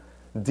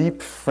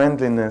deep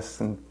friendliness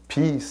and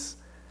peace,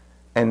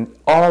 and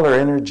all her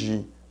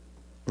energy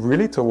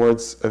really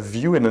towards a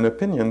view and an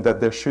opinion that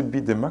there should be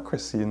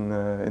democracy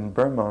in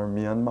Burma or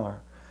Myanmar,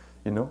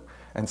 you know.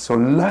 And so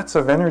lots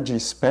of energy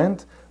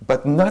spent,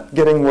 but not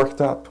getting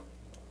worked up.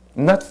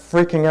 Not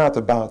freaking out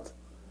about.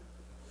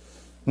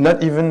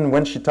 Not even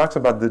when she talks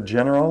about the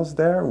generals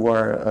there who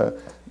are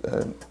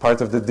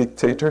part of the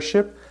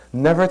dictatorship,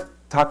 never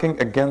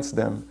talking against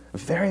them.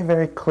 Very,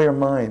 very clear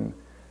mind.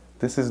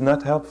 This is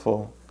not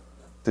helpful.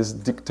 This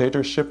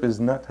dictatorship is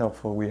not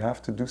helpful. We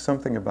have to do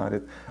something about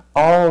it.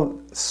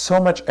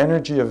 So much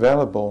energy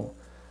available,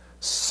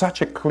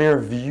 such a clear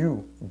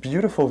view,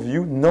 beautiful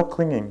view, no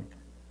clinging.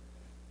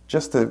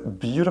 Just a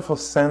beautiful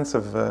sense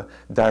of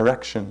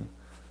direction.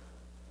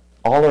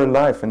 All her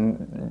life,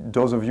 and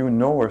those of you who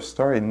know her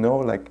story know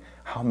like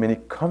how many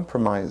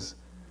compromise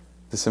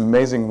this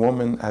amazing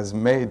woman has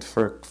made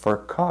for a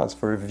cause,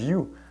 for a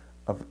view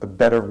of a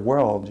better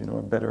world, you know,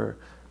 a better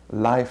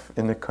life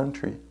in the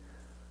country.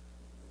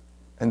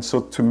 And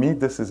so to me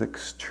this is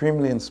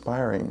extremely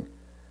inspiring.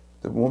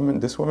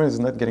 This woman is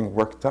not getting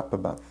worked up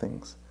about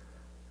things.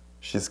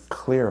 She's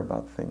clear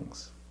about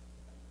things.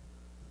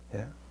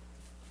 Yeah.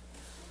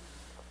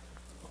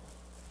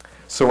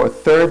 So a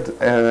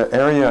third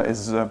area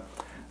is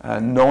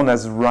known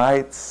as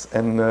rites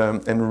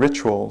and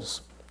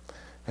rituals,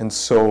 and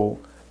so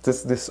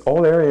this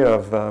whole area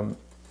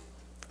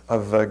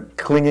of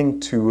clinging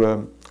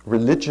to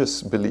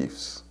religious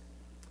beliefs,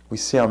 we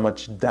see how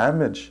much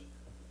damage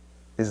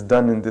is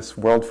done in this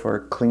world for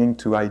clinging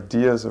to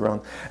ideas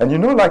around. And you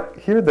know, like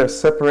here they're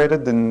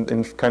separated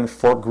in kind of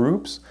 4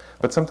 groups,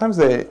 but sometimes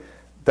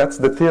that's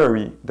the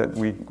theory that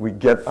we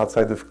get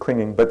outside of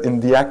clinging. But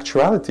in the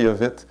actuality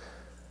of it,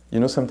 you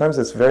know, sometimes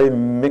it's very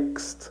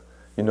mixed.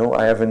 You know,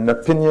 I have an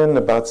opinion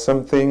about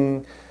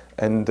something,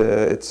 and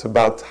it's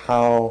about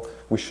how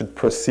we should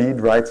proceed,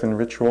 rites and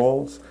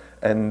rituals,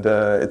 and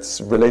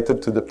it's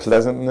related to the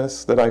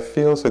pleasantness that I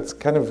feel. So it's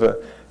kind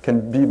of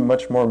can be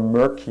much more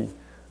murky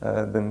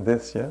than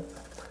this, yeah.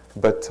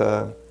 But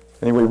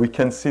anyway, we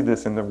can see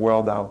this in the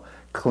world, how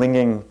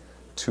clinging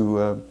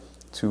to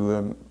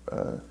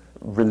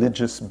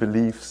religious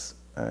beliefs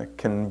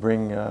can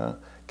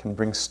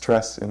bring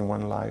stress in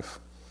one life.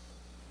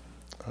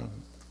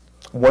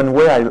 One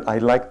way I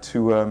like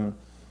to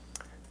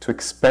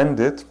expand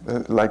it,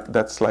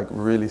 that's like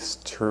really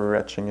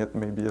stretching it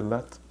maybe a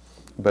lot,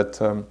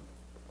 but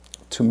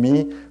to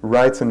me,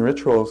 rites and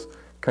rituals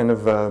kind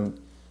of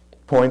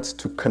points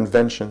to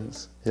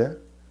conventions. Yeah.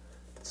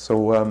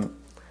 So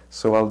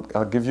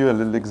I'll give you a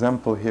little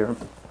example here.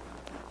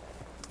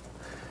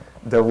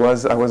 I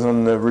was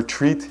on a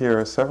retreat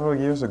here several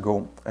years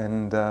ago,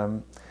 and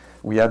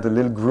we had a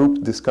little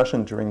group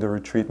discussion during the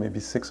retreat, maybe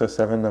 6 or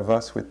 7 of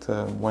us, with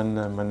one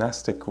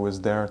monastic who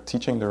was there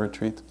teaching the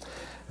retreat.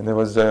 And there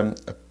was a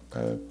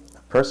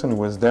person who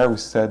was there who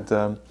said,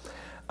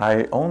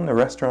 I own a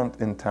restaurant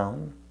in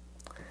town,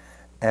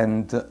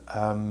 and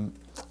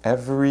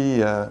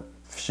every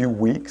few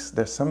weeks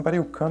there's somebody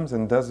who comes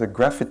and does a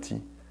graffiti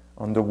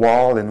on the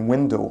wall and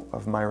window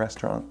of my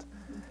restaurant.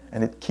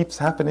 And it keeps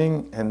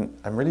happening, and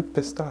I'm really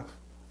pissed off.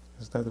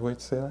 Is that the way to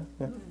say that?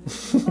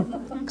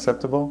 Yeah.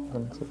 Acceptable?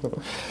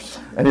 Unacceptable?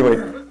 Anyway,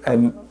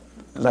 and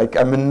like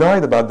I'm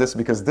annoyed about this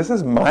because this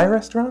is my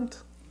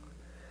restaurant,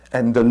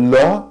 and the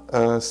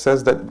law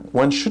says that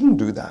one shouldn't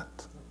do that.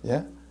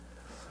 Yeah.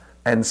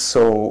 And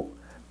so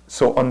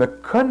on the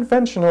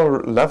conventional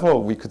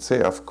level, we could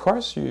say, of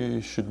course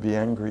you should be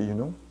angry, you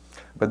know.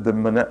 But the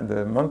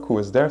monk who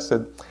was there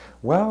said,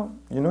 well,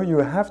 you know, you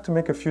have to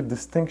make a few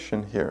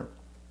distinctions here.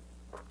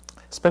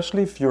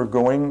 Especially if you're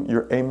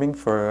aiming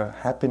for a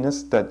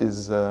happiness that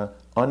is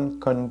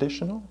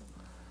unconditional.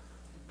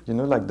 You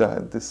know, like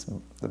the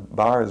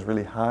bar is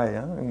really high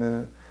in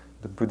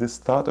the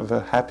Buddhist thought of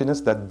a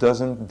happiness that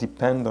doesn't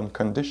depend on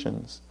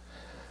conditions.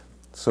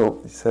 So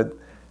he said,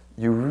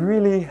 you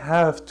really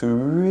have to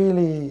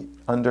really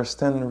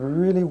understand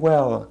really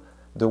well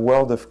the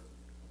world of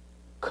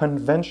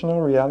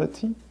conventional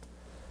reality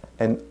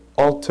and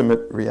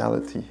ultimate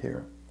reality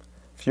here.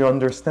 If you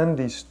understand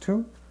these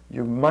two,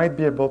 you might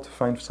be able to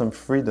find some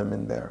freedom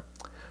in there.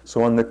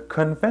 So on the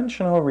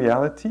conventional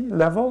reality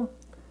level,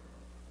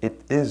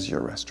 it is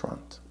your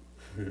restaurant.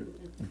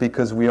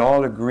 Because we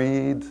all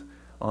agreed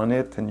on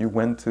it, and you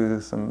went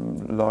to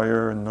some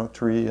lawyer and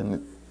notary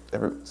and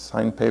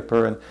signed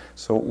paper, and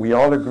so we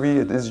all agree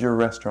it is your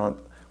restaurant.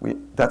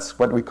 That's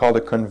what we call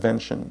a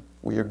convention.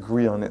 We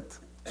agree on it.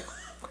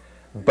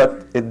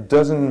 But it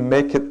doesn't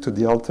make it to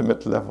the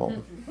ultimate level.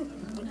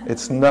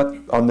 It's not,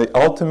 on the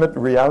ultimate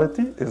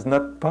reality, it's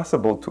not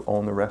possible to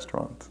own a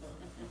restaurant.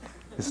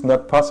 It's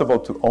not possible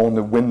to own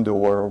a window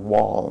or a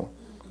wall.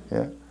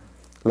 Yeah?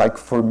 Like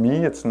for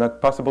me, it's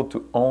not possible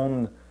to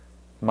own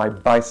my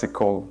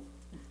bicycle.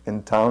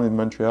 In town in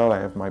Montreal, I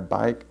have my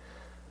bike.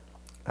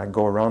 I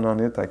go around on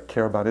it, I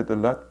care about it a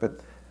lot, but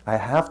I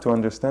have to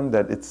understand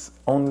that it's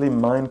only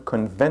mine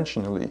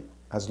conventionally,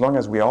 as long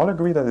as we all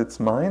agree that it's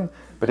mine.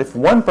 But if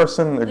one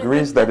person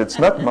agrees that it's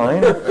not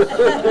mine,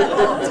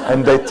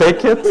 and they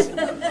take it,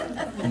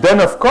 then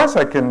of course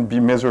I can be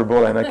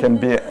miserable and I can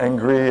be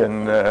angry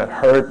and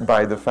hurt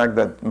by the fact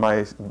that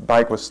my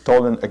bike was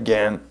stolen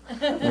again,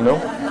 you know.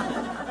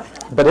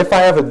 But if I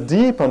have a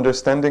deep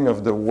understanding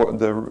of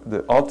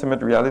the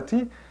ultimate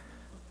reality,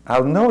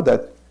 I'll know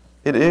that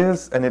it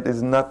is and it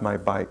is not my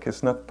bike.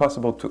 It's not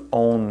possible to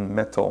own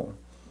metal,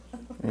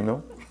 you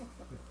know.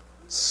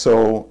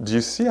 So do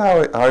you see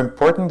how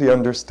important the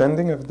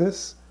understanding of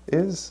this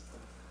is?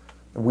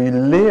 We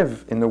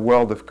live in a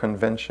world of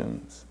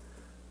conventions,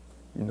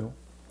 you know,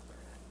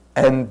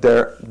 and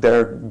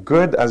they're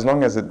good as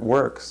long as it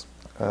works.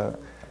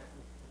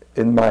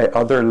 In my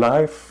other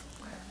life,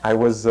 I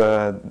was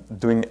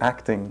doing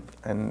acting,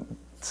 and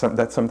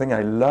that's something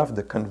I love,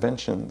 the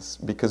conventions,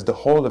 because the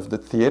whole of the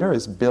theater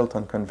is built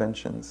on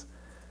conventions.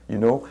 You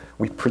know,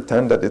 we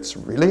pretend that it's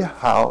really a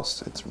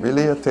house, it's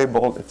really a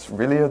table, it's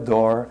really a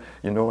door,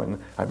 you know, and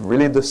I'm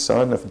really the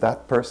son of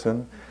that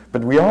person.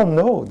 But we all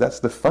know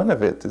that's the fun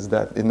of it, is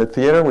that in the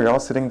theater we're all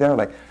sitting there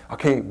like,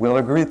 okay, we'll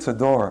agree it's a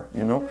door,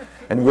 you know,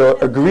 and we'll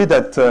agree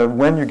that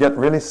when you get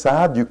really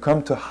sad, you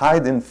come to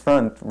hide in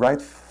front, right,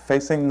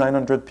 facing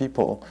 900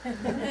 people.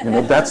 You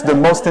know, that's the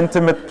most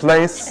intimate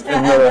place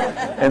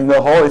in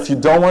the hall. If you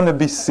don't want to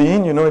be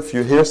seen, you know, if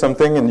you hear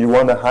something and you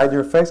want to hide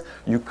your face,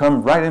 you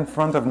come right in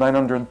front of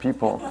 900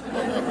 people.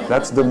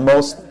 That's the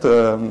most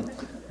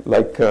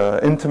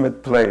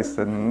intimate place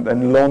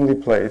and lonely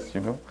place,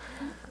 you know.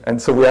 And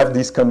so we have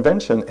these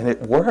conventions, and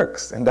it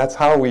works, and that's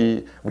how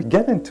we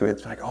get into it.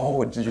 It's like,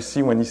 oh, did you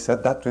see when he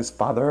said that to his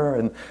father,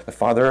 and the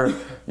father,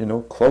 you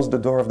know, closed the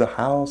door of the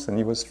house, and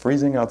he was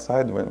freezing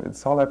outside. When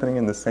it's all happening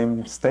in the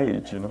same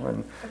stage, you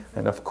know,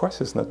 and of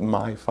course it's not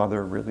my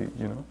father really,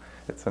 you know,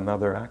 it's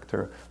another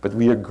actor. But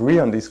we agree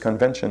on these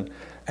conventions,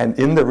 and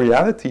in the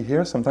reality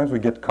here, sometimes we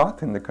get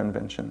caught in the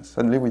conventions.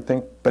 Suddenly we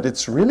think, but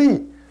it's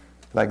really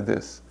like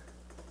this.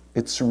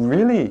 It's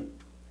really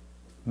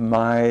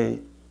my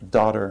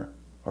daughter,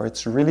 or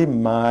it's really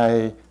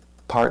my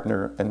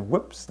partner, and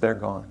whoops, they're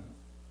gone.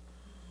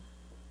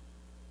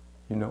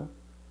 You know?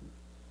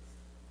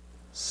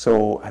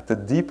 So at the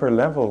deeper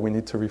level, we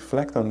need to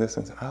reflect on this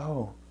and say,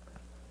 oh,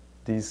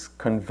 these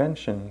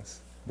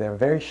conventions, they're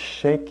very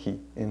shaky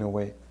in a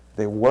way.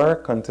 They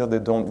work until they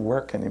don't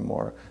work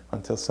anymore,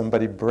 until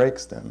somebody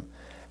breaks them.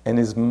 And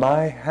is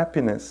my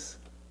happiness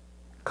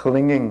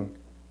clinging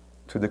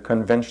to the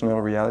conventional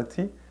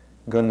reality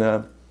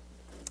gonna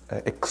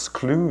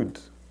exclude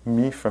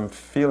me from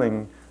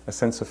feeling a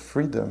sense of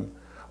freedom?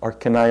 Or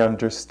can I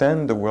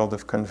understand the world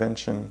of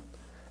convention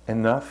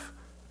enough,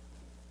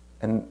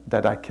 and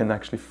that I can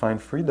actually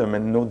find freedom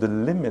and know the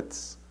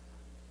limits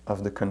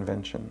of the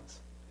conventions.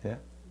 Yeah.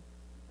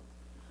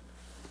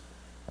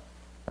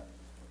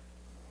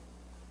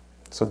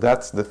 So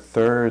that's the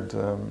third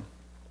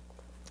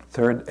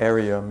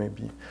area,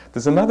 maybe.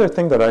 There's another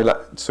thing that I like.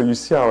 So you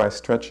see how I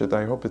stretch it.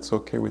 I hope it's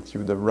okay with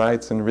you. The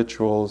rites and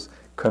rituals,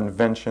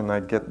 convention, I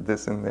get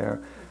this in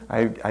there.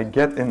 I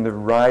get in the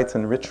rites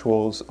and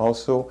rituals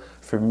also,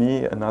 for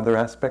me, another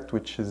aspect,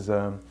 which is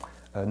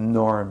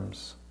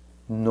norms,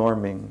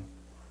 norming.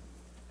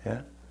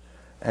 Yeah?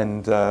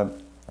 And at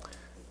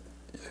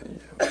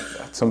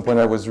some point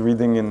I was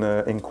reading in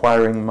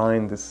Inquiring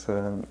Mind, this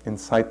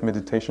insight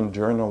meditation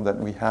journal that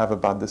we have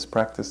about this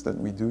practice that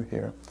we do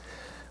here.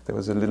 There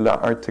was a little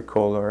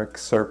article or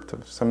excerpt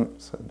of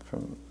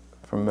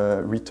from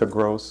Rita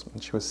Gross,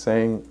 and she was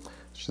saying,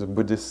 she's a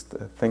Buddhist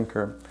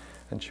thinker,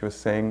 and she was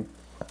saying,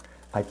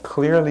 I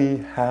clearly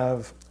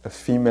have a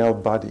female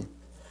body.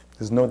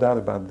 There's no doubt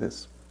about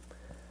this.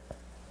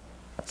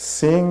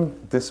 Seeing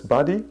this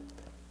body,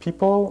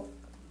 people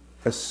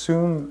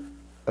assume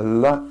a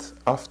lot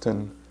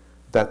often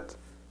that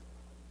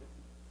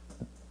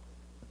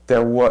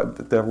there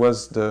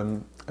was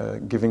the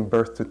giving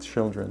birth to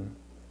children.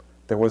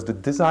 There was the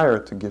desire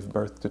to give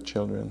birth to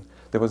children.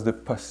 There was the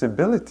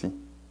possibility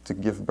to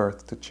give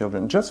birth to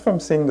children. Just from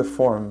seeing the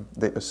form,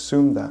 they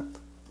assume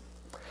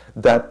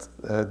that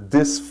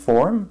this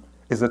form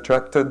is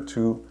attracted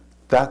to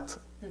that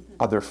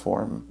other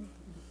form.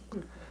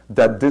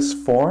 That this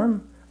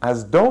form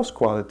has those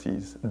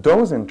qualities,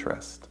 those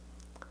interests,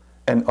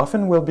 and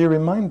often will be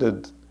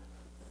reminded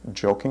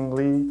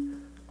jokingly,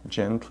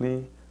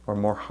 gently, or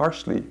more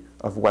harshly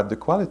of what the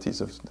qualities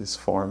of this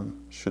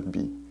form should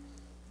be,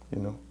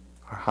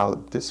 or how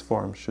this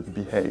form should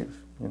behave,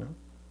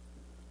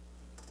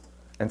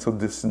 And so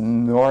this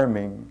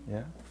norming,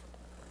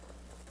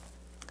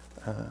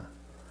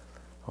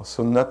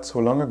 also not so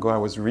long ago I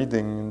was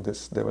reading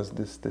this, there was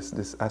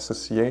this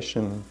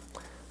association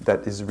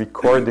that is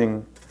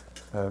recording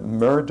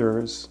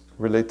murders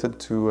related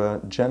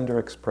to gender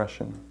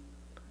expression.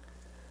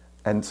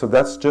 And so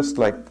that's just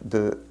like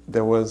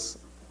there was,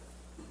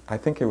 I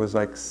think it was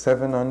like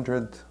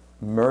 700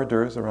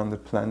 murders around the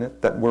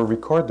planet that were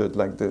recorded,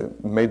 like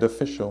made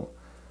official,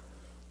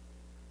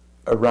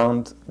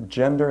 around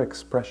gender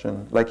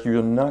expression. Like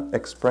you're not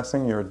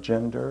expressing your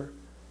gender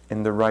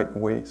in the right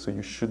way, so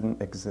you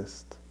shouldn't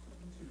exist.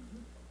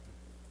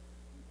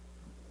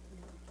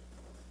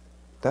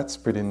 That's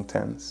pretty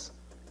intense.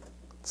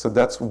 So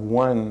that's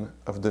one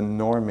of the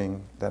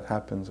norming that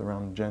happens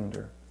around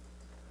gender.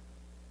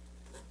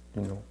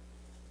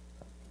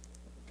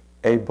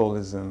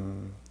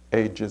 Ableism,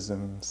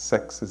 ageism,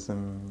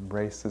 sexism,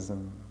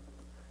 racism,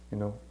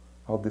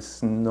 all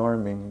this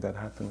norming that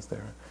happens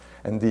there.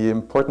 And the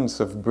importance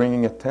of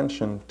bringing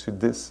attention to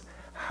this,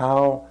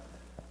 how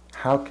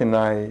can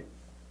I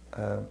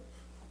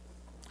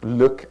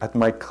look at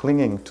my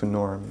clinging to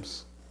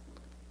norms,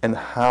 and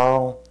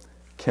how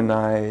can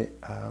I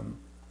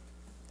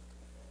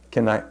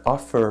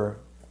offer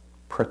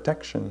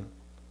protection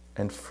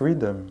and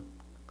freedom,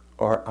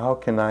 or how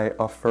can I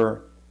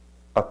offer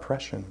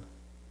oppression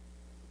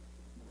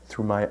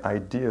through my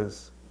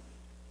ideas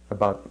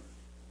about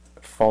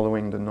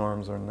following the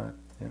norms or not?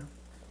 Yeah,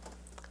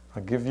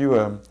 I'll give you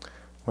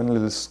one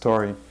little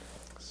story.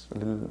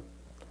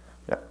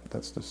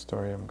 That's the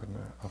story I'm going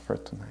to offer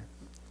tonight.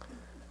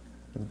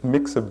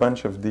 Mix a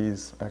bunch of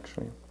these,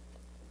 actually.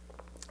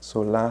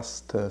 So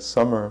last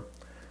summer,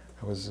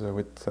 I was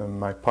with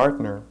my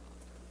partner,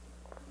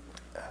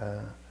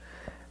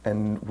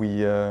 and we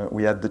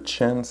had the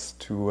chance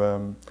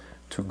to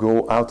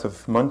go out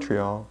of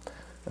Montreal,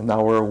 an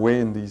hour away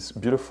in these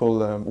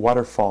beautiful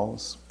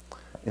waterfalls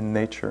in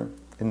nature,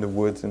 in the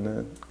woods, in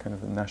a kind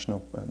of a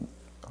national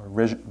or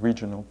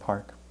regional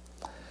park.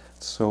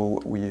 So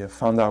we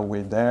found our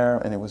way there,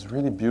 and it was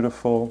really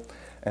beautiful.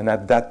 And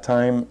at that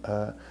time,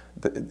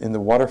 in the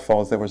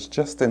waterfalls, there was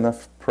just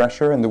enough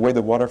pressure, and the way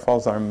the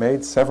waterfalls are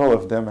made, several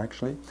of them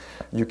actually,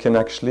 you can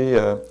actually,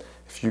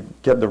 if you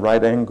get the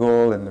right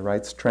angle and the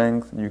right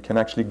strength, you can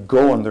actually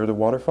go under the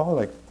waterfall,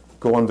 like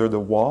go under the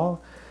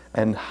wall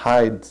and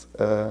hide.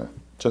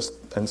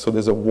 And so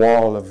there's a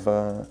wall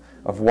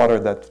of water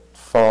that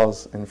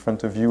falls in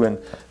front of you, and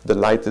the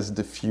light is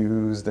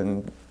diffused,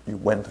 and you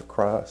went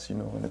across,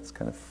 and it's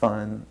kind of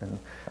fun.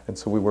 And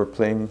so we were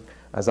playing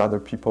as other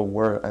people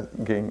were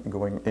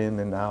going in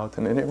and out.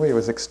 And anyway, it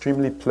was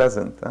extremely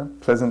pleasant.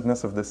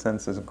 Pleasantness of the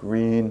senses,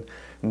 green,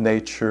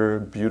 nature,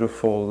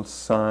 beautiful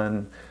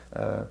sun,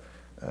 the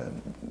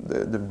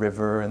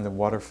river and the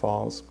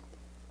waterfalls.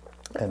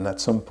 And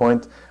at some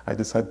point, I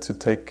decided to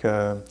take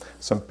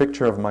some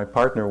picture of my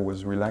partner who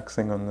was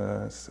relaxing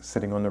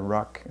sitting on a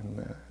rock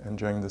and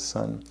enjoying the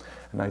sun.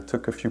 And I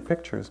took a few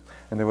pictures.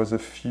 And there was a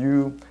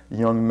few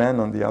young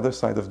men on the other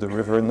side of the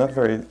river, not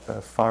very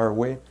far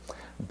away,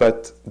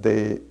 but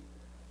there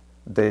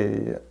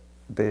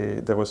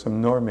was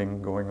some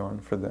norming going on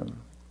for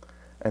them.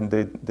 And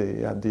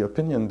they had the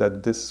opinion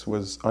that this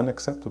was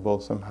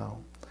unacceptable somehow.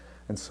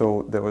 And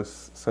so there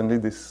was suddenly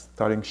this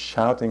starting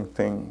shouting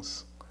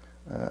things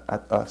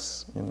at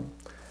us, you know,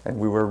 and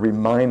we were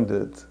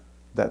reminded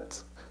that.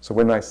 So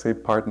when I say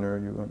partner,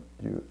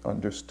 you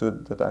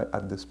understood that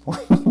at this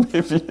point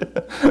maybe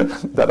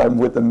that I'm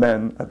with a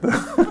man at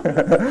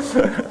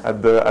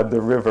the at the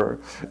river,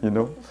 you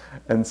know,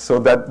 and so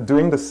that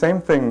doing the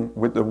same thing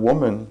with a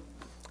woman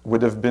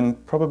would have been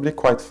probably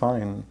quite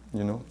fine,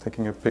 you know,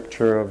 taking a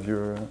picture of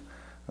your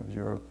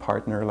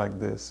partner like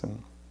this,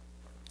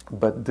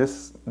 but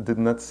this did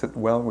not sit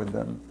well with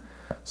them.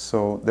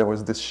 So there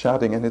was this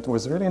shouting, and it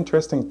was really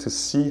interesting to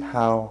see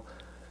how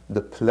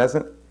the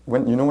pleasant.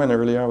 When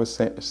earlier I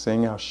was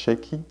saying how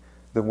shaky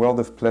the world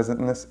of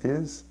pleasantness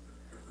is,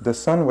 the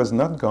sun was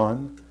not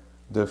gone,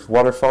 the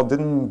waterfall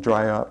didn't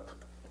dry up,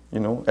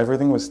 you know,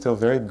 everything was still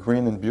very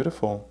green and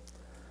beautiful,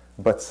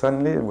 but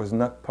suddenly it was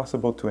not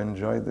possible to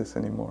enjoy this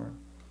anymore.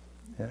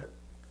 Yeah,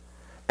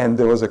 and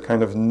there was a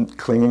kind of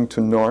clinging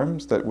to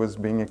norms that was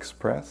being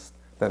expressed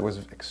that was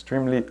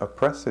extremely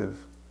oppressive.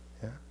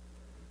 Yeah,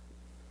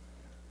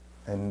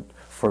 and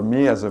for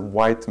me, as a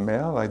white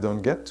male, I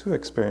don't get to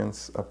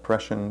experience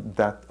oppression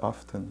that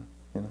often,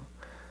 you know.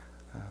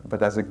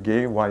 But as a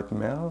gay white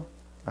male,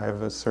 I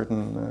have a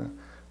certain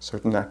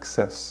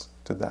access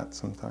to that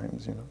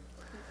sometimes, you know.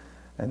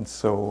 And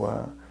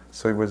so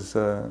it was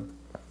a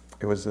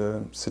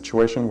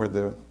situation where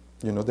there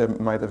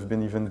might have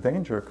been even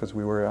danger because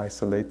we were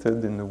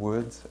isolated in the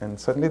woods, and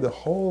suddenly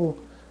how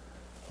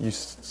the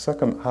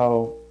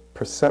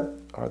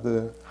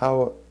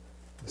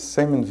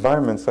same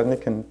environment suddenly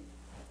can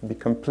be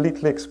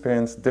completely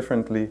experienced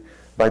differently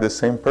by the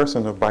same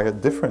person or by a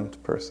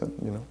different person,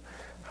 you know.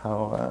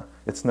 How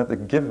it's not a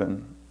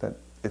given that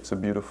it's a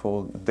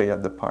beautiful day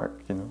at the park,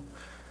 you know.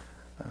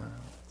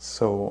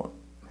 So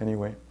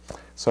anyway,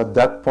 so at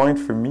that point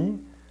for me,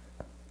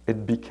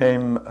 it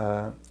became,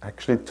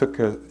 actually it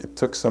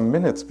took some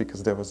minutes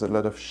because there was a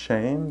lot of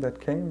shame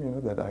that came, you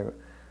know, that I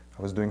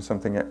was doing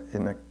something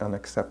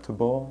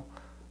unacceptable,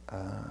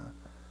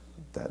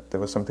 that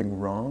there was something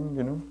wrong,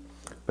 you know.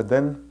 But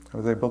then I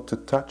was able to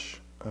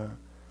touch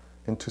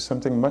into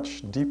something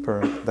much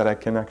deeper that I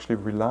can actually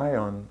rely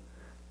on,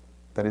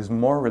 that is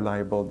more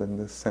reliable than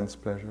this sense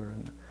pleasure,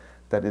 and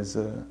that is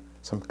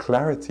some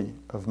clarity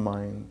of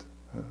mind,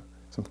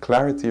 some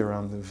clarity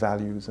around the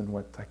values and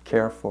what I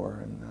care for,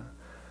 and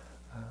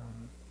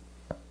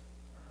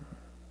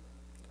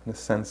a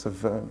sense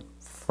of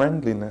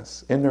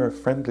friendliness, inner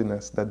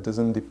friendliness that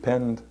doesn't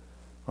depend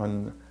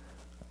on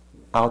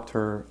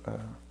outer,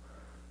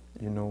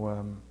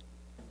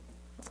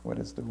 what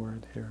is the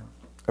word here?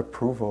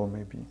 Approval,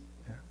 maybe.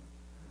 Yeah.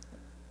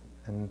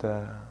 And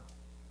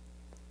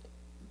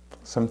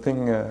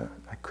something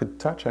I could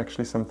touch,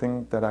 actually,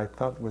 something that I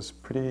thought was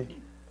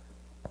pretty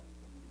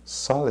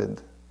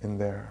solid in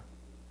there,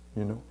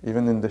 you know,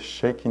 even in the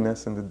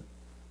shakiness and the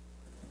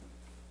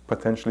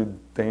potentially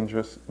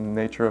dangerous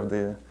nature of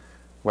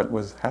what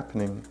was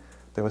happening.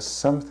 There was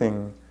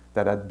something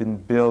that had been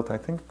built, I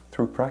think,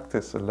 through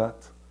practice a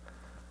lot,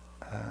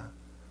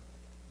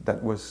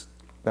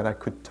 that I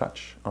could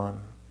touch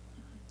on,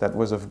 that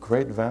was of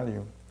great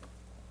value.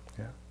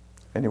 Yeah.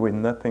 Anyway,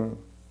 nothing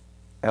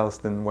else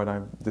than what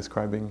I'm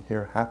describing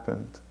here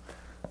happened,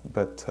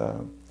 but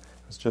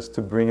it was just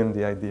to bring in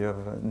the idea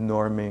of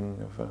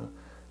norming, of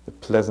the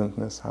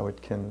pleasantness, how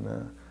it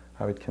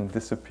can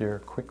disappear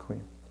quickly.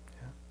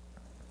 Yeah.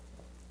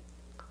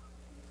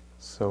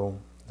 So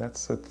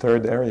that's the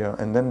third area,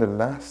 and then the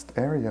last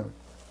area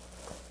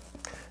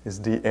is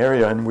the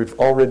area, and we've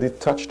already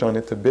touched on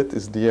it a bit,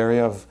 is the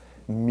area of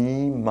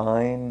me,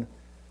 mine,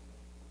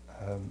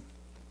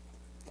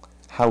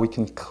 how we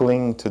can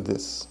cling to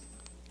this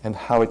and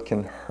how it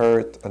can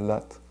hurt a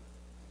lot.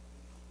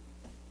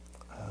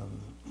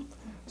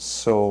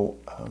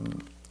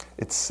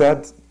 It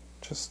said,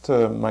 just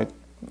might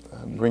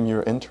bring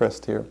your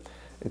interest here,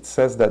 it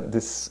says that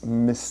this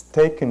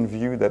mistaken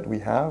view that we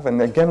have,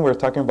 and again we're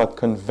talking about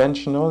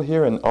conventional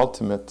here and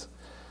ultimate.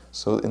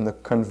 So in the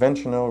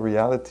conventional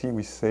reality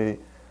we say,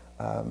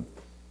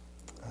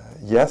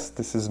 yes,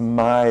 this is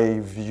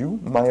my view,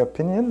 my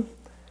opinion,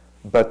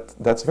 but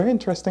that's very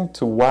interesting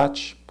to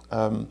watch.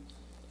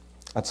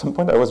 At some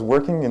point I was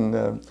working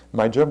in,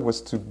 my job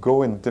was to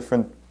go in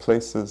different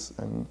places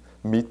and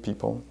meet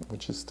people,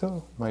 which is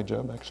still my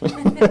job actually.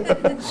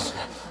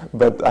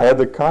 But I had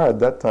a car at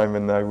that time,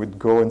 and I would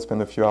go and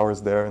spend a few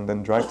hours there and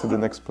then drive to the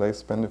next place,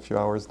 spend a few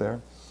hours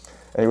there.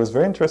 And it was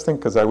very interesting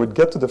because I would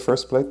get to the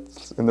first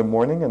place in the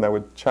morning and I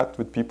would chat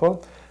with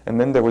people, and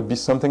then there would be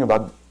something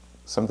about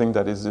something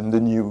that is in the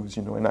news,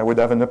 you know, and I would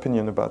have an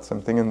opinion about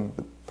something, and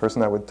the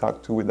person I would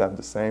talk to would have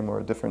the same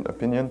or a different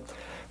opinion.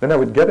 Then I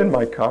would get in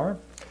my car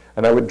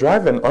and I would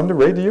drive, and on the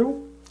radio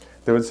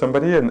there was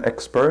somebody, an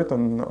expert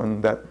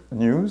on that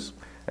news,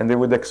 and they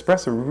would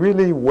express a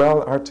really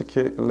well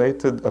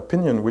articulated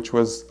opinion which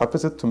was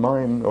opposite to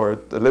mine or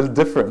a little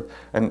different,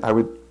 and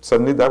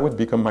suddenly that would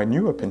become my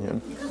new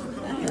opinion.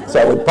 So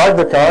I would park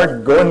the car,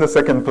 go in the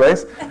second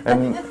place,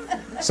 and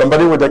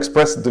Somebody would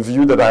express the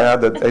view that I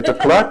had at 8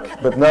 o'clock,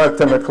 but now at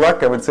 10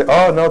 o'clock I would say,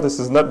 oh no, this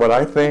is not what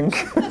I think.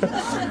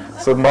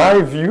 So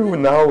my view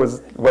now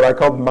was, what I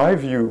called my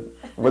view,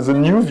 was a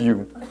new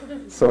view.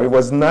 So it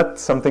was not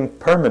something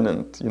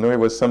permanent, it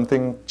was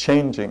something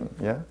changing,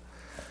 yeah?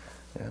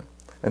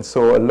 And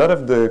so a lot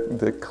of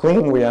the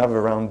clinging we have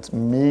around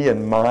me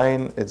and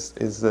mine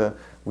is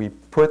we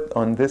put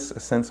on this a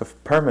sense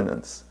of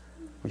permanence.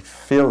 We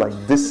feel like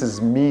this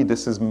is me,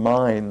 this is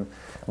mine.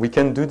 We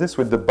can do this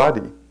with the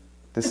body.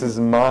 This is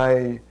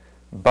my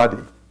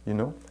body,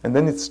 And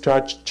then it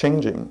starts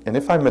changing. And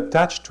if I'm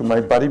attached to my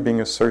body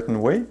being a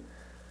certain way,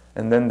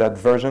 and then that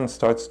version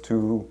starts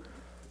to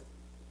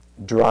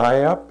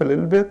dry up a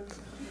little bit,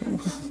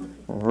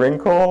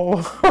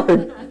 wrinkle,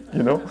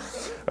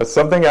 or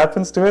something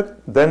happens to it,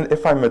 then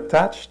if I'm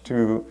attached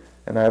to,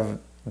 and I have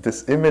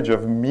this image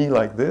of me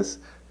like this,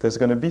 there's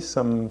going to be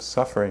some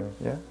suffering,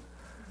 yeah?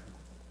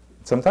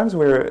 Sometimes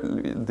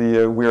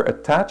we're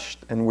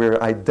attached and we're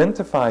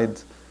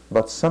identified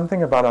about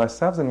something about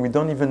ourselves and we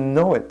don't even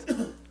know it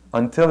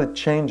until it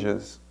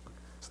changes.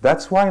 So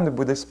that's why in the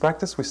Buddhist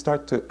practice we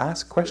start to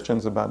ask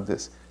questions about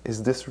this.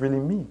 Is this really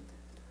me?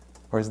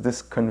 Or is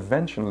this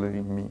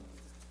conventionally me?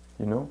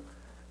 So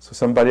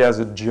somebody has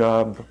a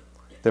job,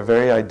 they're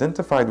very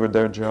identified with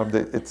their job,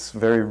 it's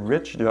very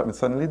rich job, and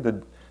suddenly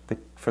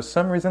for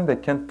some reason they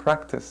can't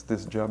practice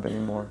this job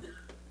anymore.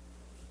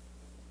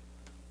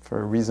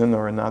 For a reason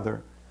or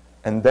another.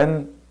 And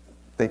then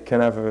they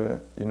can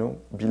have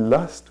be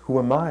lost. Who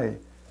am I?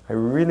 I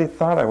really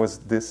thought I was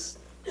this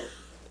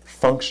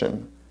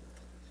function,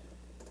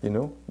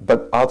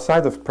 But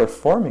outside of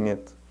performing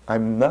it,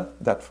 I'm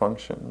not that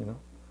function, You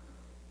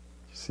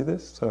see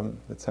this? So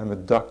let's say I'm a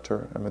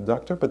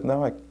doctor, but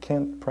now I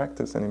can't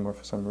practice anymore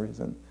for some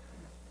reason.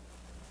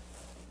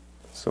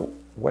 So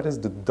what is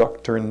the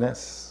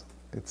doctorness?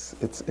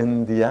 It's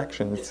in the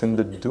action, it's in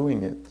the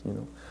doing it,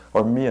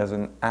 Or me as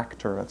an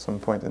actor at some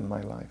point in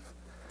my life.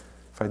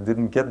 If I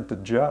didn't get the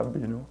job,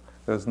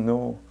 there's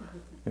no,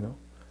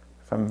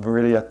 if I'm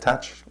really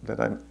attached that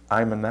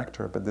I'm an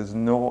actor, but there's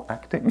no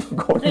acting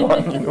going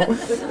on,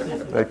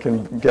 I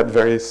can get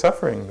very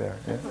suffering there.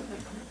 Yeah?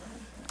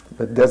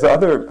 But there's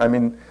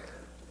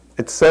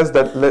it says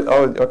that,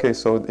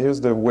 so here's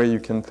the way you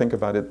can think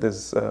about it.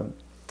 There's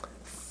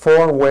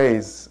 4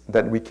 ways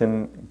that we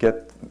can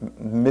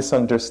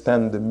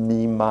misunderstand the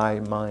me, my,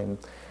 mine.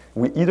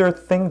 We either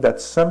think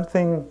that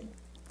something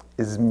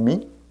is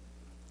me,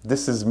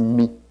 this is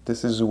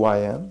who I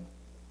am,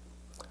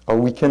 or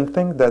we can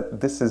think that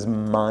this is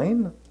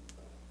mine,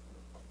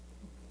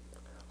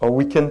 or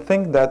we can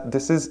think that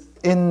this is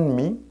in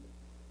me,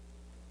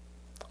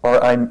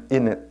 or I'm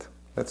in it.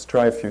 Let's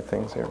try a few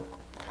things here.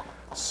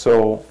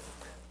 So,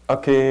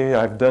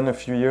 I've done a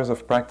few years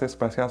of practice,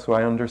 Pascal, so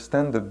I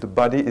understand that the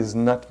body is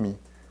not me.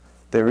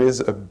 There is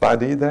a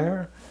body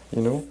there,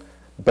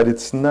 but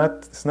it's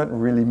not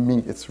really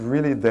me. It's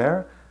really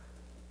there.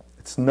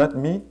 It's not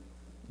me,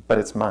 but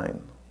it's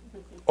mine.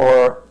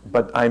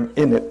 But I'm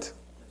in it.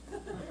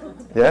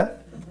 Yeah?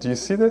 Do you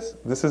see this?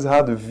 This is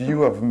how the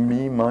view of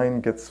me,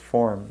 mine gets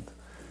formed,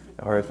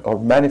 or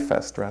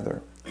manifest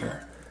rather.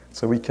 Yeah.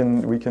 So we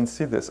can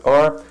see this.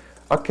 Or,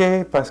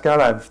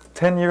 Pascal, I have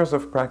 10 years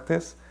of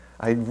practice.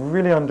 I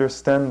really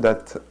understand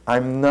that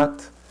I'm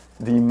not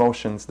the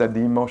emotions, that the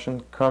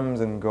emotion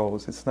comes and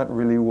goes. It's not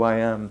really who I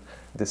am,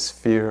 this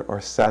fear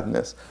or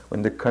sadness.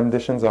 When the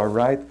conditions are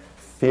right,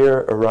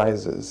 fear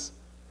arises.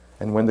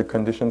 And when the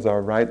conditions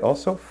are right,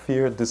 also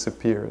fear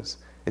disappears.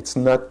 It's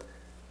not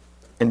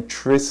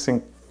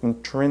intrinsically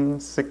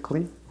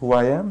who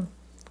I am,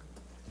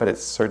 but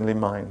it's certainly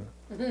mine.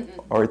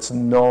 Or it's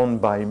known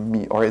by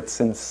me, or it's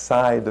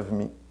inside of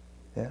me.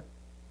 Yeah?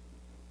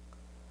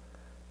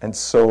 And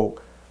so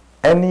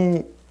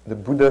the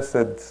Buddha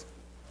said,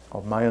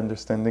 or my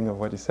understanding of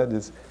what he said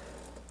is,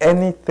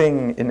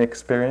 anything in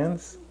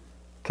experience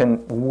can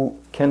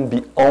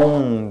be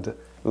owned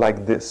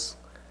like this.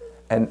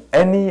 And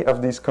any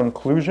of these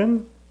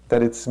conclusions,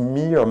 that it's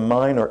me or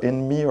mine or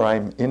in me or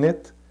I'm in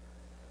it,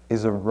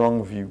 is a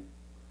wrong view.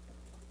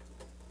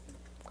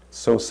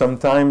 So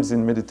sometimes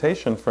in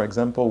meditation, for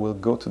example, we'll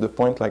go to the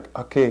point like,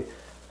 I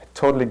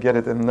totally get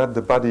it, I'm not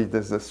the body.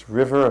 There's this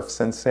river of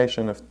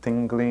sensation, of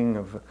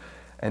tingling,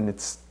 and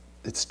it's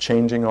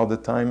changing all the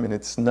time, and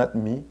it's not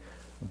me.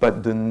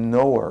 But the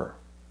knower,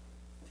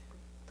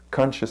 the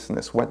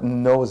consciousness, what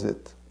knows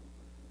it,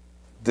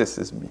 this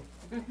is me.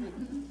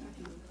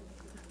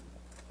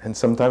 And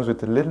sometimes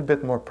with a little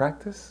bit more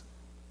practice,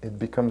 it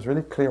becomes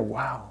really clear,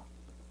 wow,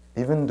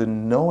 even the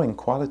knowing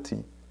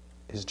quality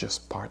is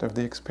just part of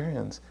the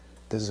experience.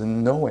 There's a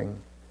knowing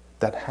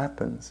that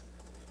happens.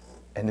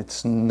 And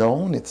it's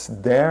known, it's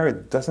there,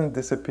 it doesn't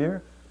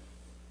disappear.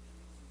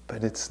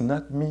 But it's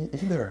not me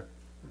either.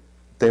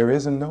 There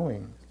is a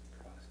knowing.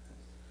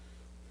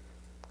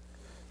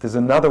 There's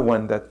another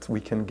one that we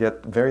can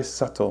get very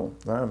subtle.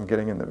 Now I'm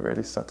getting into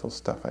really subtle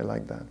stuff. I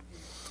like that.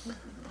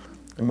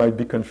 It might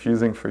be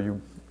confusing for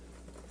you.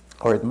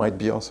 Or it might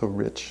be also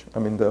rich. I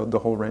mean, the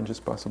whole range is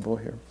possible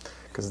here.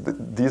 Because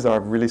these are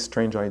really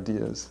strange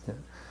ideas. Yeah?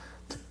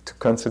 To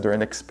consider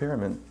an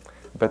experiment.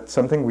 But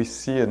something we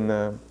see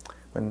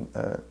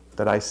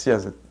that I see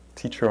as a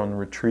teacher on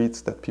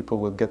retreats that people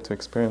will get to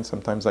experience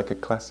sometimes, like a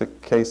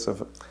classic case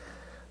of,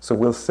 so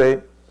we'll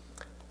say,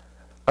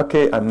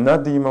 okay, I'm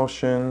not the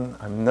emotion,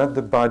 I'm not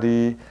the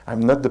body,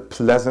 I'm not the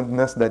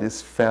pleasantness that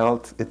is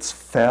felt,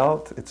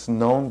 it's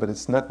known, but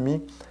it's not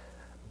me.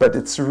 But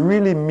it's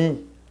really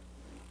me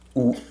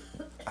who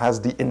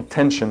has the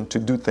intention to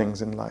do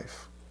things in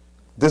life.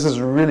 This is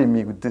really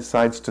me who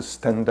decides to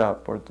stand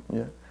up or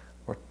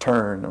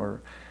turn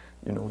or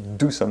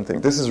do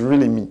something. This is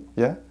really me,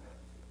 yeah?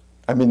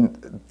 I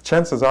mean,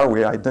 chances are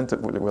we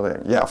identify,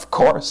 yeah, of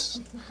course,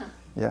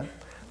 yeah?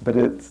 But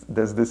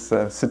there's this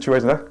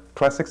situation, a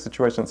classic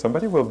situation.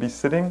 Somebody will be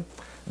sitting,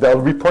 they'll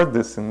report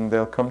this and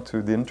they'll come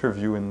to the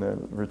interview in the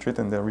retreat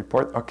and they'll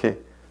report, okay,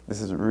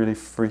 this is really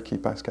freaky,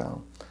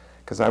 Pascal.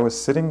 Because I was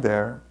sitting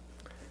there,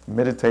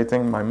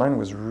 meditating, my mind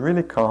was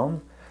really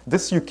calm.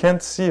 This you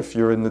can't see if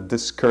you're in the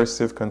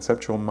discursive,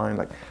 conceptual mind,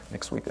 like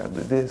next week I'll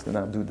do this, then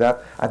I'll do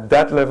that. At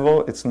that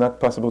level, it's not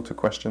possible to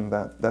question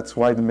that. That's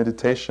why the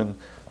meditation,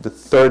 the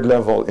third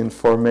level,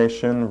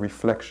 information,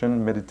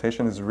 reflection,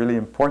 meditation is really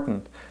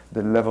important.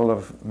 The level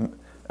of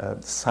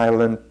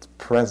silent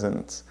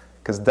presence,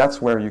 because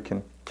that's where you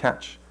can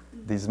catch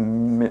these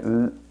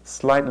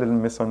slight little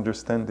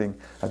misunderstanding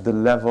at the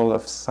level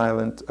of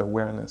silent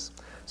awareness.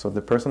 So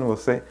the person will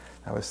say,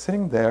 I was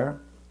sitting there,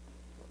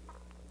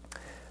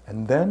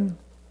 and then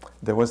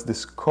there was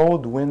this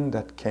cold wind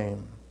that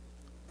came.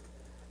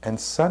 And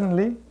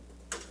suddenly,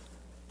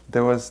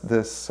 there was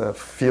this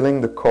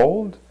feeling the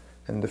cold,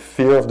 and the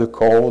fear of the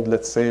cold,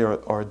 let's say,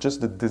 or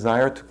just the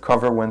desire to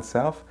cover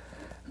oneself.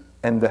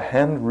 And the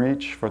hand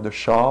reached for the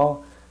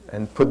shawl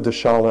and put the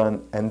shawl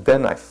on. And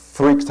then I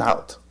freaked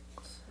out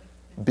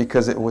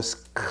because it was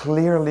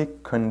clearly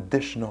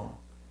conditional.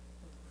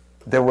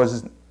 There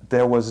was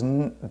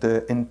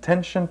the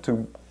intention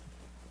to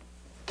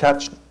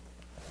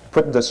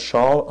put the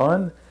shawl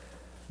on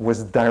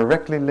was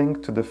directly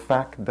linked to the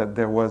fact that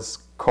there was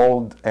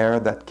cold air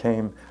that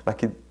came.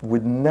 Like it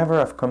would never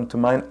have come to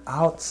mind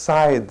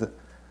outside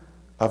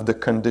of the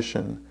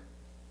condition.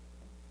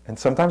 And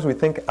sometimes we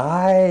think,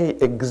 I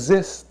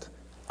exist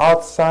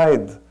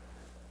outside,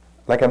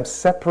 like I'm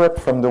separate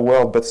from the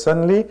world, but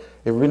suddenly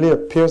it really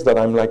appears that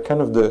I'm like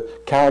kind of the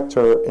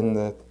character in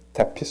the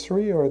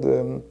tapestry, or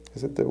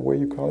is it the way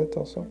you call it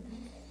also?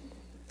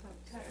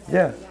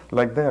 Yeah,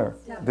 like there,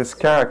 this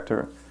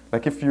character.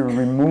 Like if you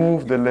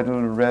remove the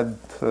little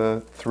red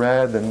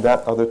thread and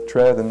that other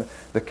thread, and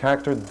the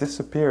character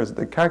disappears.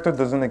 The character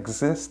doesn't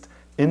exist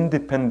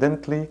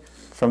independently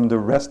from the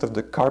rest of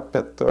the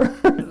carpet, or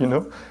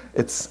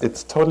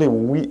it's totally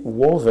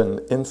woven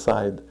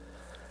inside.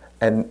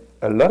 And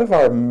a lot of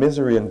our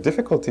misery and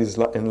difficulties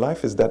in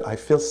life is that I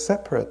feel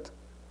separate.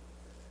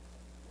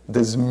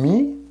 There's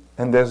me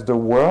and there's the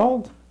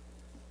world,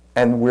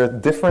 and we're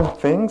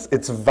different things.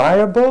 It's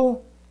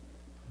viable,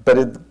 but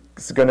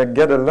it's going to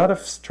get a lot of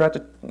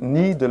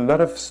need a lot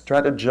of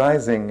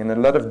strategizing and a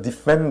lot of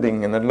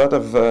defending and a lot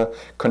of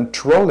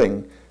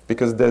controlling,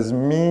 because there's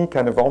me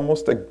kind of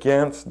almost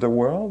against the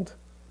world.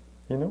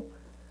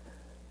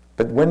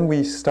 But when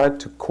we start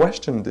to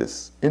question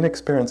this in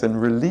experience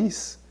and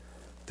release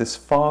this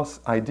false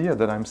idea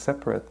that I'm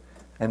separate,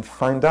 and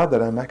find out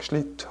that I'm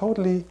actually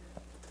totally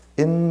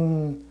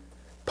in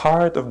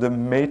part of the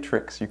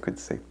matrix, you could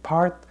say,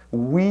 part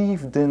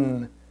weaved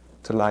in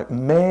to life,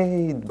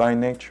 made by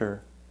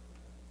nature,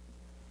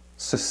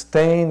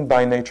 sustained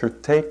by nature,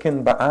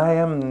 taken by, I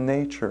am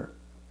nature.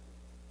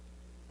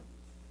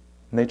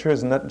 Nature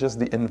is not just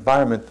the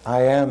environment,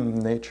 I am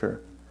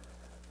nature.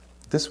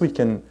 This we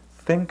can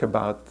think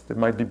about. There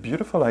might be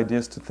beautiful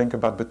ideas to think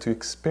about, but to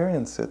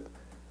experience it.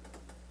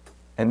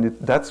 And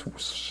that's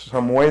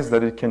some ways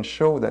that it can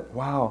show that,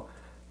 wow,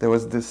 there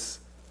was this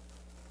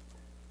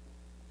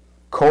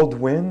cold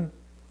wind,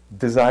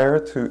 desire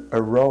to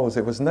arose.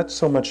 It was not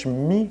so much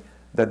me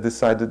that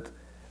decided.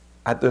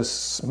 At a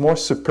more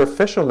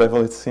superficial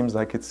level, it seems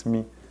like it's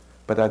me.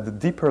 But at the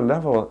deeper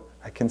level,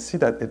 I can see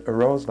that it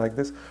arose like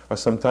this. Or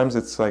sometimes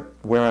it's like,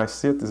 where I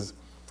see it is,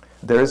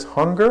 there is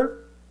hunger,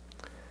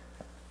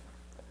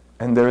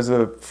 and there's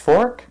a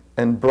fork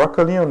and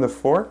broccoli on the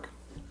fork.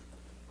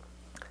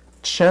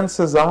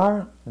 Chances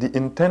are the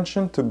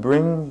intention to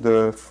bring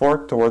the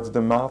fork towards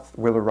the mouth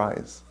will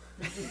arise.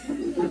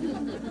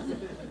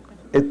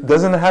 It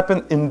doesn't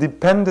happen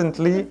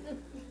independently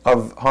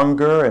of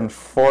hunger and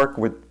fork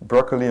with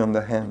broccoli on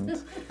the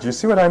hand. Do you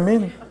see what I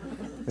mean?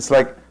 It's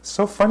like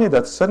so funny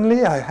that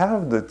suddenly I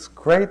have this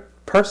great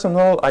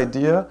personal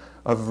idea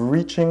of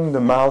reaching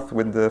the mouth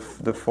with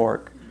the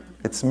fork.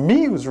 It's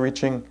me who's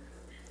reaching.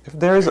 If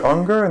there is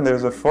hunger and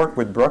there's a fork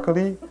with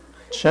broccoli,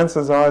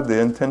 chances are the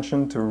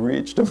intention to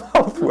reach the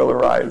mouth will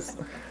arise.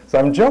 So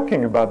I'm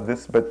joking about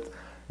this, but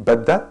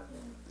that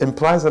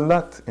implies a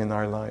lot in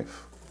our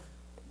life.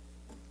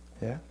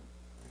 Yeah?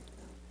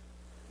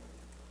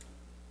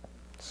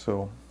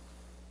 So,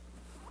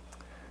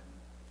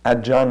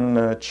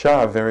 Ajahn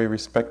Chah, a very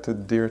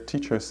respected dear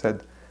teacher,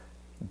 said,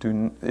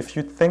 if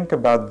you think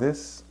about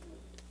this,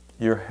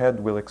 your head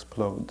will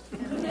explode.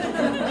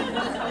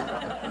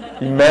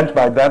 He meant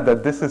by that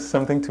that this is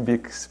something to be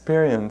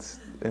experienced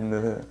in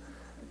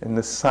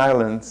the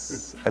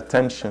silence,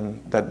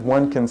 attention, that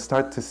one can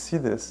start to see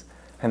this,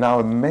 and how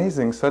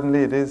amazing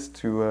suddenly it is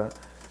to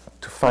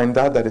find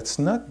out that it's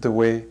not the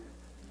way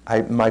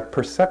my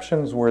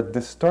perceptions were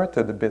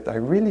distorted a bit. I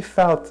really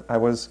felt I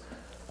was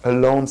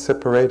alone,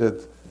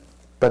 separated,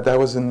 but that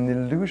was an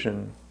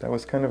illusion. That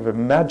was kind of a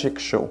magic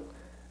show.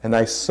 And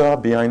I saw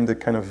behind the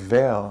kind of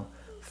veil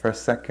for a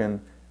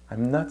second,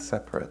 I'm not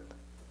separate.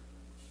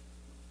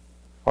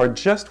 Or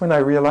just when I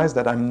realized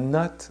that I'm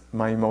not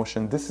my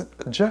emotion, this is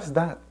just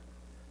that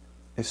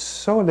is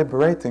so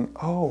liberating.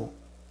 Oh,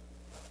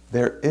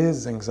 there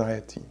is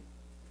anxiety.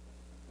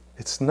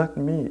 It's not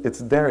me. It's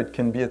there. It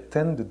can be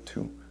attended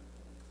to.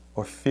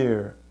 Or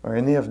fear, or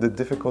any of the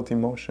difficult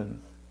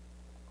emotion.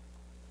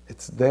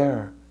 It's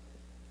there.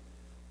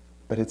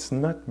 But it's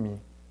not me.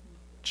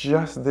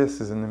 Just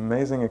this is an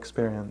amazing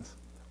experience.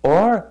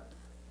 Or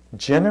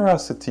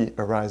generosity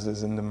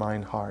arises in the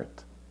mind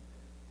heart.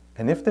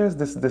 And if there's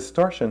this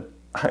distortion,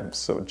 I'm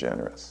so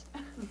generous.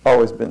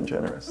 Always been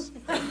generous.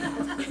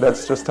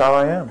 That's just how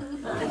I am.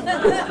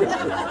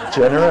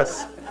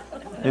 Generous.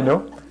 You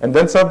know? And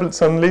then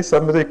suddenly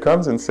somebody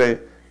comes and say,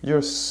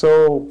 you're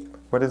so,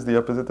 what is the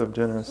opposite of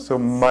generous? So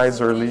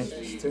miserly.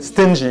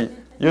 Stingy.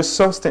 You're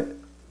so stingy.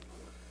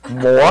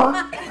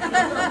 Moi?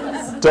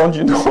 Don't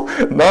you know?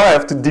 Now I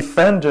have to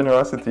defend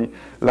generosity.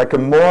 Like a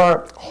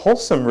more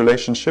wholesome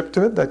relationship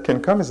to it that can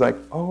come is like,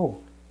 oh,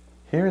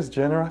 here's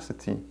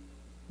generosity.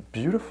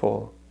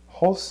 Beautiful,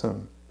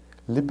 wholesome,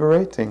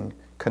 liberating,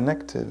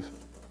 connective.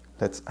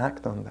 Let's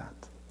act on that.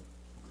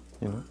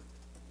 You know?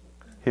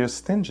 Here's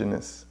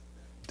stinginess.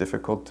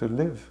 Difficult to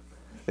live.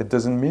 It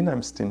doesn't mean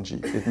I'm stingy.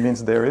 It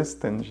means there is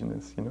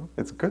stinginess, you know?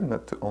 It's good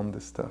not to own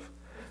this stuff.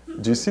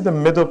 Do you see the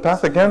middle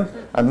path again?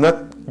 I'm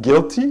not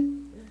guilty.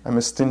 I'm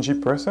a stingy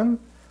person.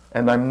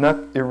 And I'm not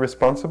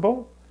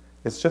irresponsible.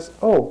 It's just,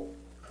 oh,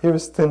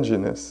 here's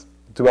stinginess.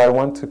 Do I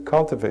want to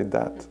cultivate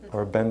that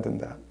or abandon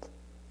that?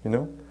 You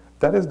know?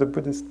 That is the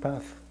Buddhist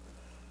path.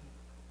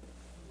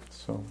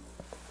 So,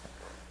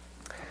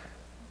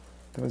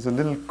 there was a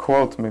little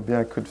quote, maybe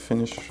I could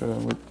finish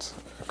with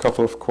a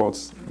couple of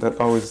quotes that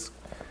always,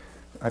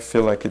 I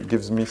feel like it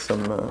gives me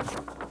some,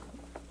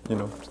 you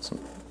know,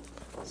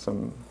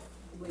 some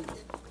weight.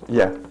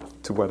 Yeah,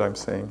 to what I'm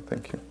saying.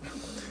 Thank you.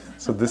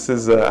 So this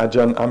is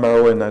Ajahn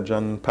Amaro and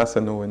Ajahn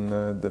Pasano in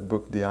the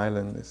book The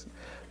Island. Is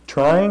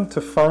trying to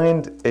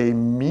find a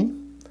me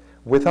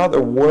without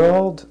a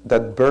world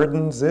that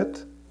burdens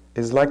it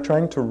is like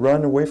trying to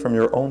run away from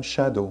your own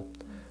shadow.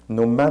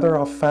 No matter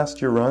how fast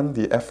you run,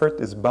 the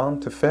effort is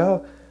bound to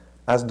fail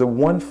as the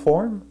one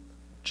form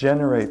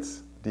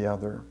generates the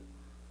other.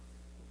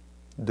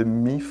 The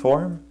me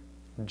form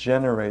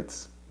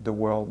generates the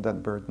world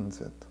that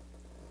burdens it.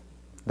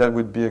 That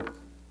would be a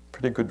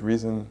pretty good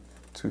reason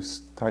to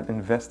start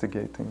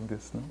investigating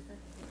this. No?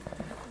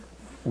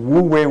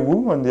 Wu Wei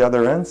Wu, on the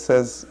other end,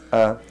 says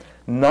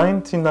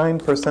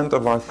 99%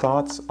 of our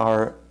thoughts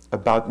are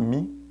about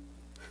me,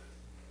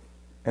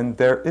 and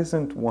there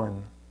isn't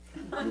one.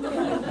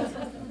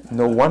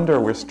 No wonder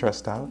we're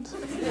stressed out.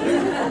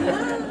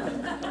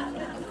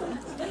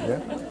 Yeah.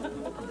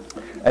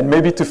 And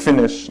maybe to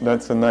finish,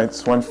 that's a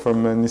nice one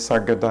from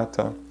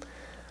Nisargadatta.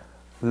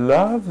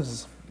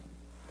 Love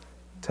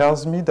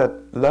tells me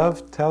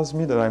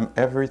that I'm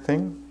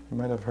everything. You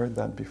might have heard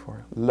that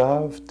before.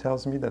 Love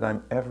tells me that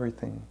I'm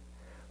everything.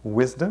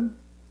 Wisdom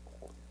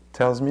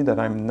tells me that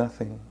I'm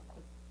nothing.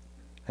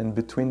 And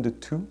between the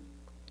two,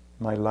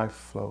 my life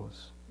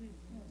flows.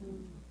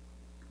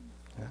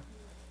 Yeah.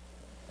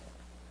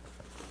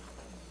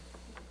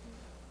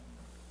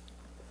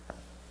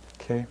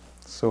 Okay,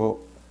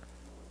 so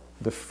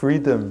the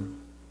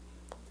freedom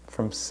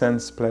from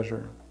sense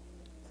pleasure,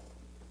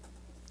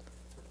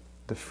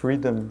 the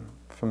freedom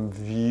from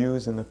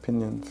views and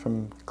opinion,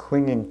 from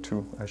clinging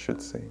to, I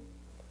should say.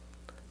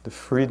 The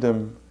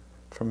freedom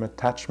from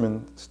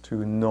attachments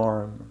to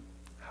norm,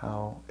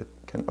 how it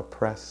can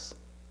oppress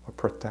or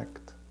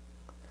protect.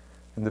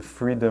 And the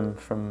freedom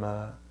from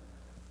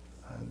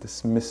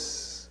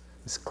this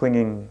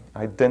clinging,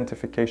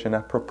 identification,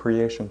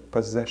 appropriation,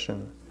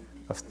 possession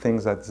of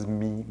things that's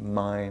me,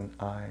 mine,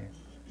 I,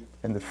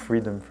 and the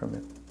freedom from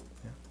it.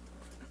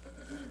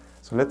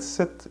 So let's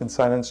sit in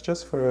silence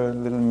just for a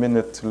little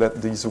minute to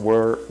let these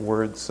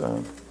words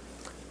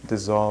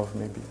dissolve,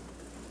 maybe.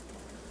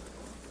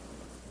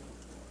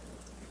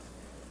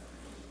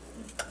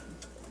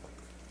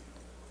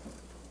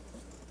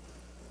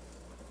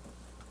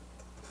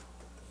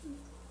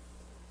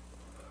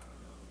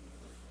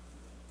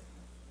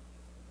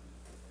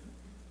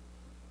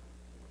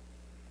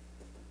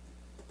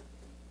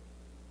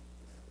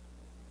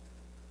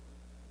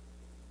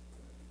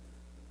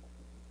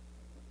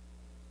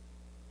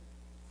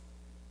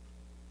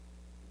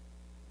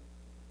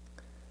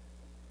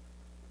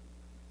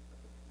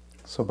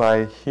 So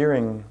by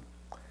hearing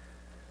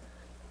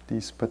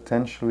these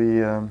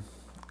potentially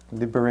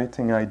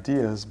liberating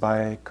ideas,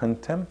 by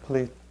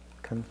contemplating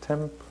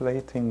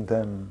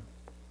them,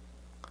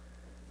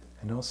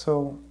 And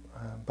also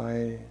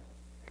by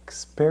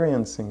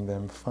experiencing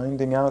them,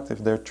 finding out if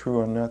they're true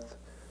or not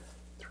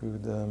through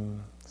the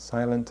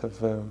silence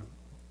of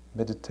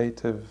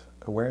meditative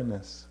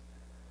awareness.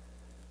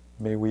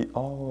 May we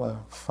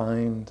all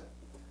find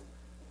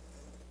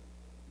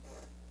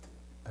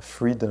a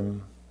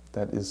freedom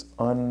that is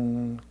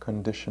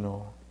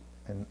unconditional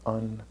and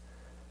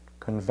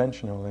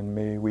unconventional, and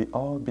may we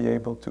all be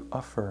able to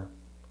offer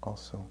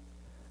also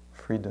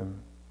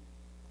freedom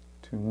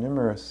to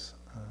numerous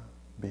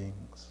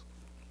beings.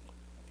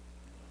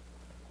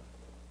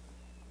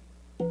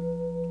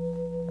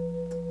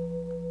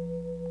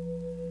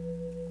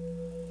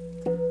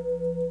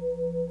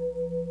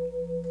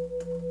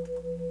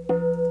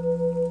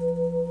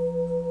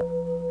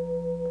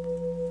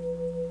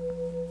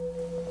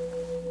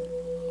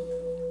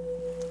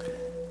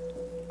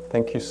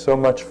 Thank you so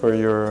much for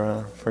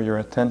your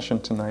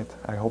attention tonight.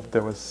 I hope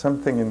there was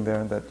something in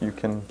there that you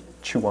can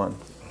chew on.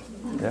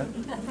 Yeah?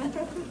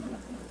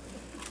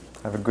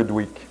 Have a good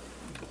week.